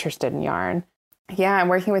interested in yarn. Yeah, I'm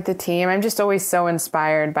working with the team. I'm just always so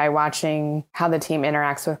inspired by watching how the team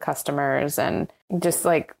interacts with customers, and just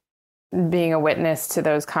being a witness to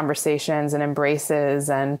those conversations and embraces.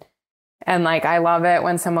 And I love it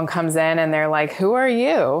when someone comes in and they're like, who are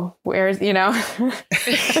you? Where's, they're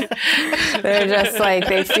just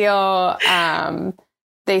they feel,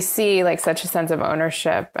 they see such a sense of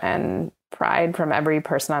ownership and pride from every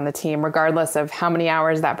person on the team, regardless of how many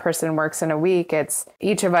hours that person works in a week. It's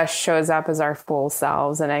each of us shows up as our full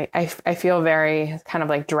selves. And I feel very kind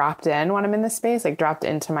of dropped in when I'm in this space, dropped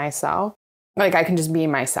into myself. I can just be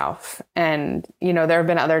myself. And, there have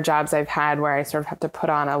been other jobs I've had where I sort of have to put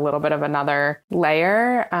on a little bit of another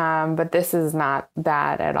layer. But this is not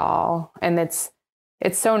that at all. And it's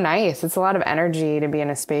it's so nice. It's a lot of energy to be in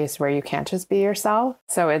a space where you can't just be yourself.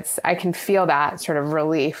 So I can feel that sort of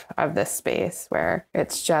relief of this space where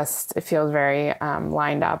it feels very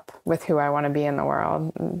lined up with who I want to be in the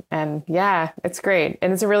world. And yeah, it's great.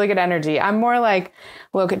 And it's a really good energy. I'm more like,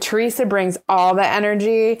 look, Theresa brings all the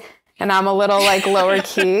energy and I'm a little like lower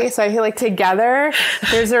key. So I feel like together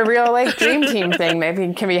there's a real like dream team thing that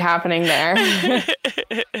can be happening there.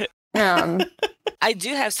 I do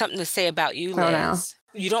have something to say about you, Liz. Oh, no.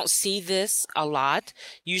 You don't see this a lot.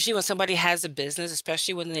 Usually when somebody has a business,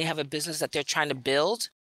 especially when they have a business that they're trying to build,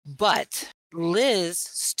 but Liz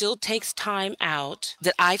still takes time out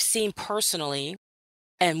that I've seen personally.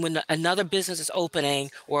 And when another business is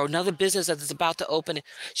opening or another business that is about to open,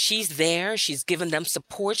 she's there. She's giving them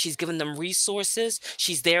support. She's giving them resources.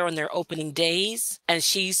 She's there on their opening days. And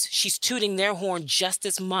she's tooting their horn just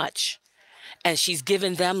as much. And she's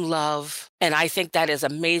giving them love. And I think that is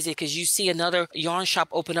amazing because you see another yarn shop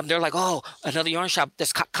open up. They're like, oh, another yarn shop,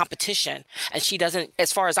 there's competition. And she doesn't,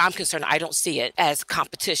 as far as I'm concerned, I don't see it as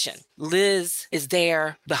competition. Liz is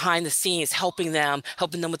there behind the scenes, helping them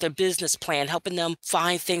with their business plan, helping them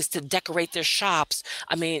find things to decorate their shops.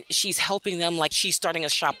 I mean, she's helping them like she's starting a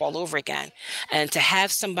shop all over again. And to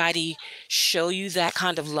have somebody show you that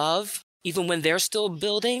kind of love, even when they're still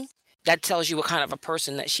building, that tells you what kind of a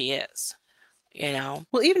person that she is. You know,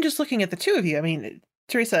 well, even just looking at the two of you, I mean,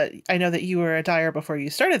 Theresa, I know that you were a dyer before you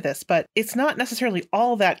started this, but it's not necessarily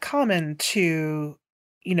all that common to,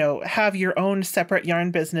 have your own separate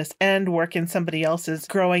yarn business and work in somebody else's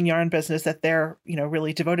growing yarn business that they're,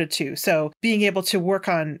 really devoted to. So being able to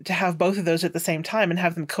have both of those at the same time and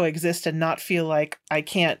have them coexist and not feel like I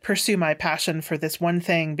can't pursue my passion for this one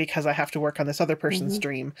thing because I have to work on this other person's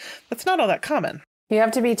dream. That's not all that common. You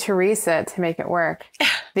have to be Theresa to make it work.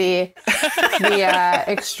 The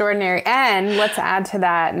extraordinary. And let's add to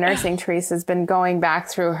that, nursing. Theresa's been going back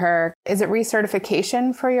through her, is it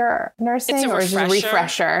recertification for your nursing? It's a or is it a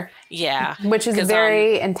refresher? Yeah. Which is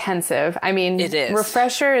very intensive. I mean, it is.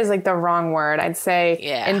 Refresher is like the wrong word. I'd say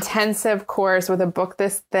intensive course with a book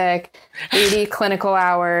this thick, 80 clinical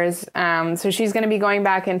hours. So she's going to be going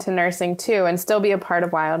back into nursing too and still be a part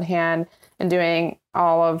of Wild Hand and doing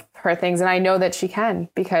all of her things. And I know that she can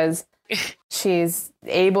because she's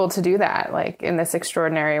able to do that, like in this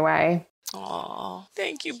extraordinary way. Oh,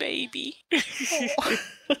 thank you, baby.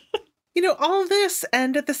 All this,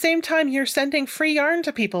 and at the same time, you're sending free yarn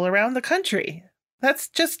to people around the country. That's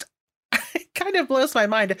just kind of blows my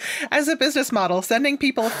mind. As a business model, sending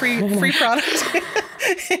people free product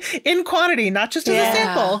in quantity, not just as a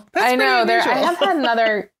sample. That's I know. unusual. I have had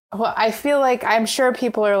another. Well, I feel like I'm sure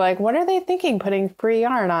people are like, what are they thinking putting free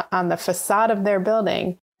yarn on the facade of their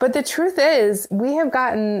building? But the truth is, we have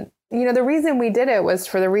gotten, the reason we did it was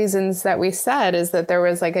for the reasons that we said, is that there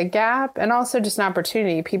was like a gap and also just an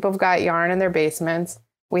opportunity. People have got yarn in their basements.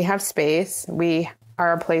 We have space. We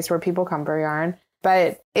are a place where people come for yarn.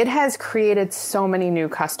 But it has created so many new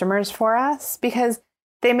customers for us because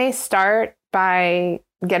they may start by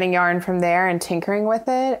getting yarn from there and tinkering with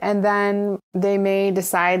it. And then they may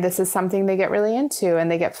decide this is something they get really into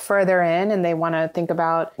and they get further in and they want to think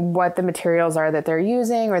about what the materials are that they're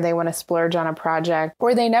using, or they want to splurge on a project,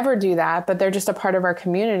 or they never do that, but they're just a part of our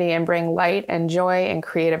community and bring light and joy and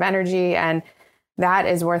creative energy. And that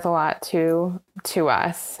is worth a lot to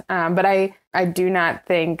us. But I do not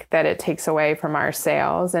think that it takes away from our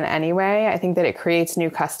sales in any way. I think that it creates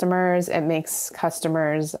new customers. It makes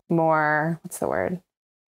customers more, what's the word?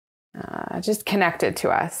 Just connected to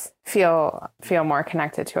us, feel more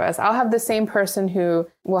connected to us. I'll have the same person who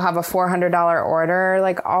will have a $400 order,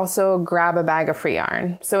 like also grab a bag of free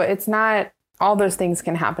yarn. So it's not, all those things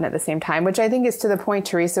can happen at the same time, which I think is to the point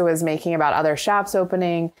Theresa was making about other shops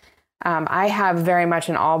opening. I have very much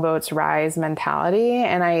an all boats rise mentality.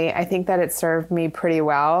 And I think that it served me pretty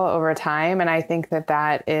well over time. And I think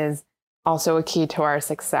that is also a key to our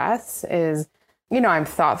success is, I'm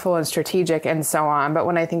thoughtful and strategic and so on. But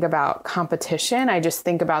when I think about competition, I just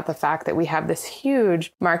think about the fact that we have this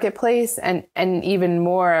huge marketplace and even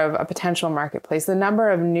more of a potential marketplace. The number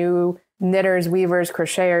of new knitters, weavers,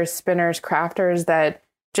 crocheters, spinners, crafters that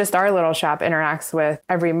just our little shop interacts with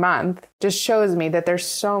every month just shows me that there's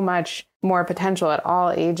so much more potential at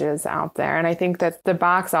all ages out there. And I think that the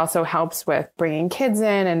box also helps with bringing kids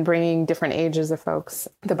in and bringing different ages of folks.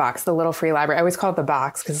 The box, the little free library. I always call it the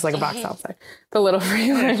box because it's like a box outside. The little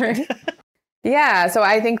free library. Yeah. So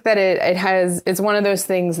I think that it's one of those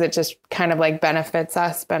things that just kind of like benefits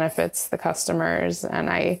us, benefits the customers. And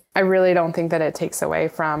I really don't think that it takes away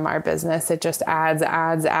from our business. It just adds.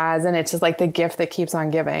 And it's just like the gift that keeps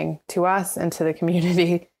on giving to us and to the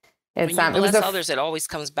community. It's when you it was bless others, it always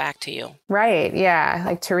comes back to you. right. Yeah.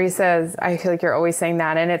 Like Teresa's, I feel like you're always saying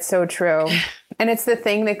that. And it's so true. And it's the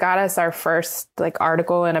thing that got us our first like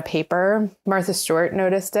article in a paper. Martha Stewart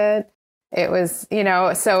noticed it. It was,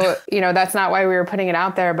 so, that's not why we were putting it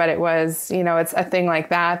out there, but it was, it's a thing like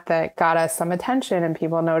that that got us some attention and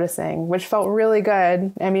people noticing, which felt really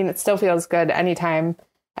good. I mean, it still feels good anytime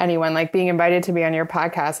anyone like being invited to be on your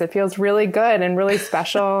podcast. It feels really good and really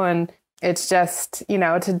special. And it's just,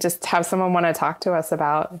 to just have someone want to talk to us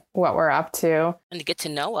about what we're up to. And to get to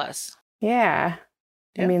know us. Yeah.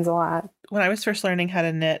 It means a lot. When I was first learning how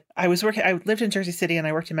to knit, I lived in Jersey City and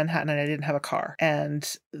I worked in Manhattan and I didn't have a car. And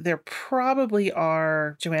there probably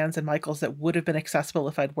are Joann's and Michael's that would have been accessible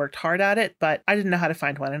if I'd worked hard at it, but I didn't know how to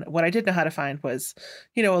find one. And what I did know how to find was,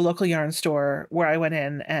 a local yarn store where I went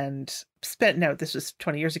in and this was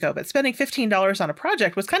 20 years ago, but spending $15 on a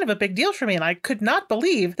project was kind of a big deal for me. And I could not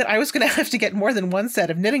believe that I was going to have to get more than one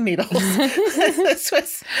set of knitting needles. And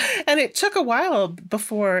it took a while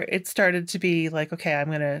before it started to be like, okay, I'm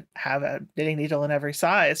going to have a knitting needle in every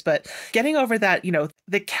size. But getting over that,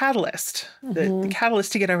 the catalyst, the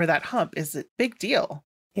catalyst to get over that hump is a big deal.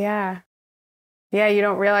 Yeah. Yeah. You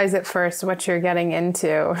don't realize at first what you're getting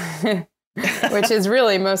into, which is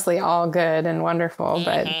really mostly all good and wonderful.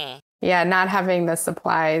 But yeah, not having the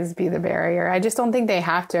supplies be the barrier. I just don't think they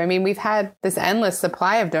have to. I mean, we've had this endless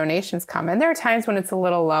supply of donations come, and there are times when it's a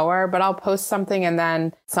little lower, but I'll post something and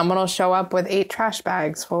then someone will show up with 8 trash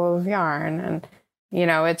bags full of yarn. And,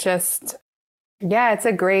 it just, it's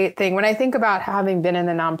a great thing. When I think about having been in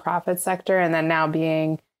the nonprofit sector and then now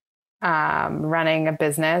being running a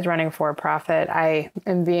business, running a for-profit, I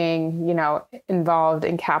am being, involved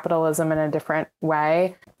in capitalism in a different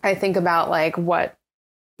way. I think about like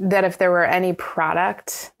that if there were any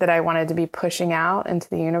product that I wanted to be pushing out into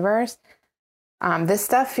the universe, this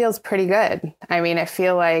stuff feels pretty good. I mean, I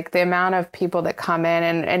feel like the amount of people that come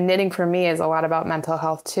in and knitting for me is a lot about mental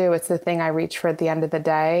health too. It's the thing I reach for at the end of the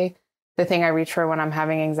day, the thing I reach for when I'm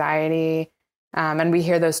having anxiety. And we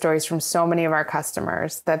hear those stories from so many of our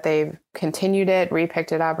customers that they've continued it,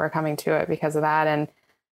 repicked it up, or coming to it because of that. And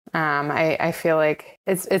I feel like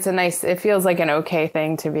it feels like an okay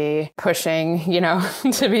thing to be pushing,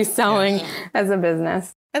 to be selling as a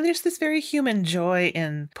business. And there's this very human joy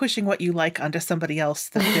in pushing what you like onto somebody else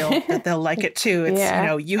that they'll like it too.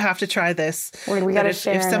 It's, you have to try this. We got to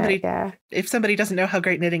share if somebody doesn't know how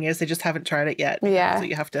great knitting is, they just haven't tried it yet. Yeah. So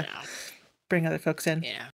you have to bring other folks in.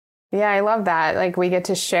 Yeah. Yeah, I love that. Like we get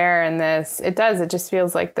to share in this. It just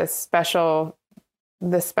feels like this special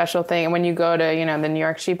thing. And when you go to, the New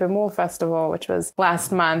York Sheep and Wool Festival, which was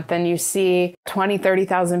last month, and you see 20,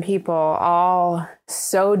 30,000 people all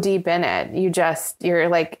so deep in it, you're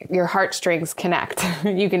like, your heartstrings connect.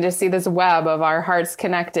 You can just see this web of our hearts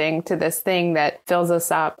connecting to this thing that fills us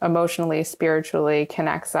up emotionally, spiritually,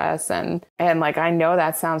 connects us. And like, I know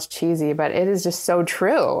that sounds cheesy, but it is just so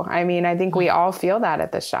true. I mean, I think we all feel that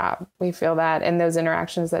at the shop. We feel that in those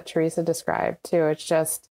interactions that Theresa described too. It's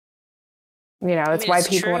just, it's why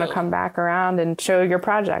people want to come back around and show your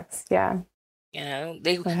projects. Yeah.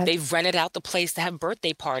 They've rented out the place to have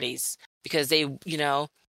birthday parties because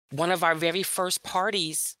one of our very first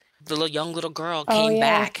parties, the young little girl came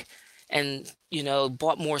back and,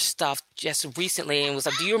 bought more stuff just recently and was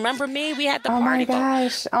like, do you remember me? We had the party. Oh my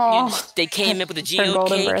gosh. Oh, they came in with a geode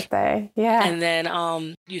golden cake. Birthday. Yeah. And then,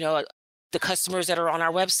 the customers that are on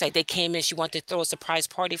our website, they came in, she wanted to throw a surprise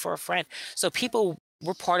party for a friend. So people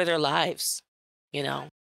were part of their lives. You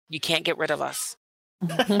can't get rid of us.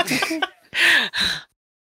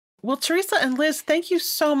 Well, Theresa and Liz, thank you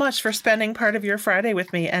so much for spending part of your Friday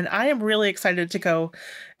with me. And I am really excited to go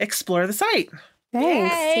explore the site.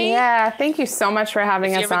 Thanks. Yay. Yeah. Thank you so much for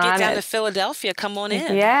having us on. If you ever get down to Philadelphia, come on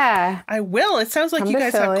in. Yeah. I will. It sounds like you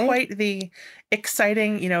guys have quite the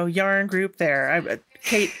exciting, yarn group there.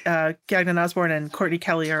 Kate Gagnon Osborne and Courtney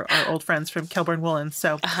Kelly are old friends from Kelburn Woolens.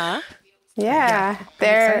 So Yeah,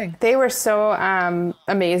 they were so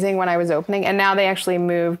amazing when I was opening, and now they actually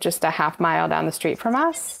moved just a half mile down the street from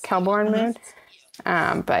us. Kelburn moved,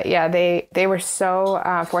 but yeah, they were so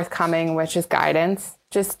forthcoming with just guidance,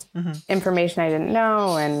 just information I didn't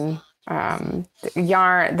know, and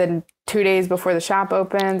yarn. The 2 days before the shop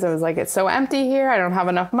opens, I was like, it's so empty here. I don't have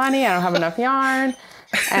enough money. I don't have enough yarn.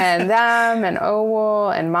 And them and O-Wool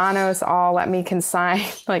and Monos all let me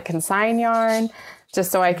consign yarn,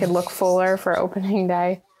 just so I could look fuller for opening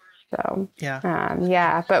day. So,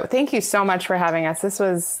 but thank you so much for having us. This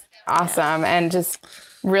was awesome and just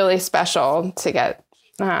really special to get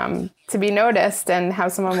to be noticed and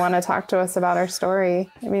have someone want to talk to us about our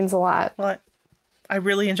story. It means a lot. Well, I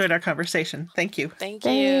really enjoyed our conversation. Thank you. Thanks.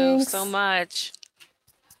 You so much.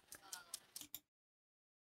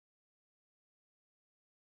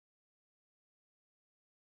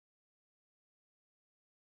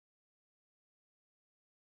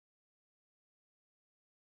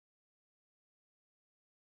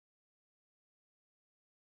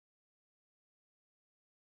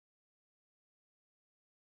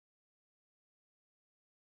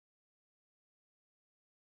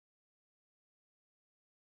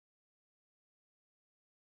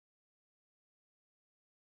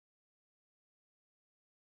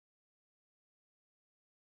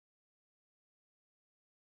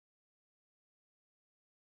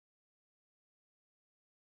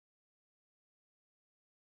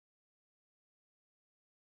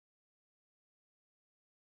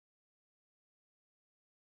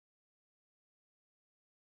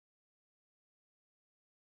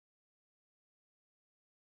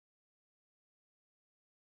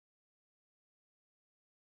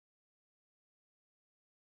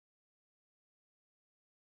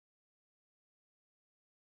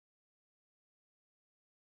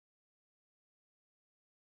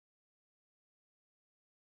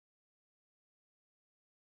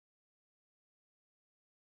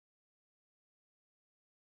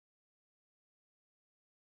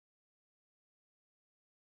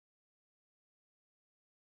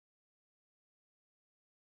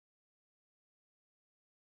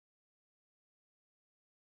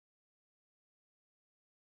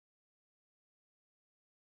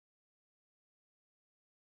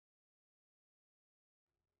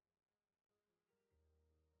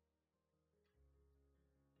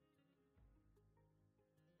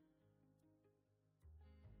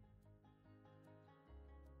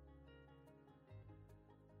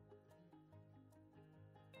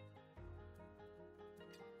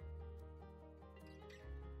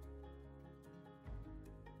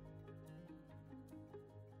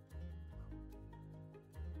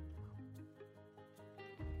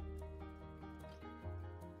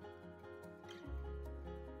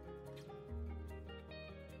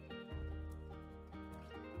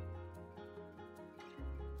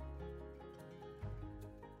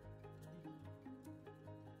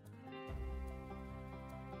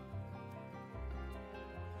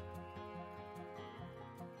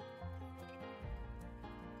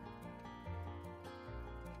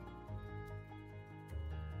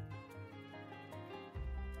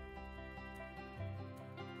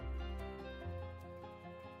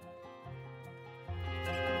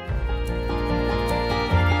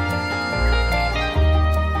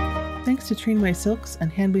 thanks to Treenway Silks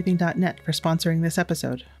and handweaving.net for sponsoring this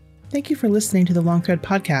episode. Thank you for listening to the Long Thread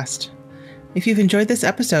Podcast. If you've enjoyed this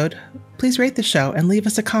episode, please rate the show and leave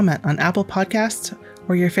us a comment on Apple Podcasts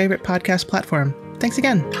or your favorite podcast platform. Thanks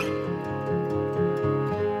again.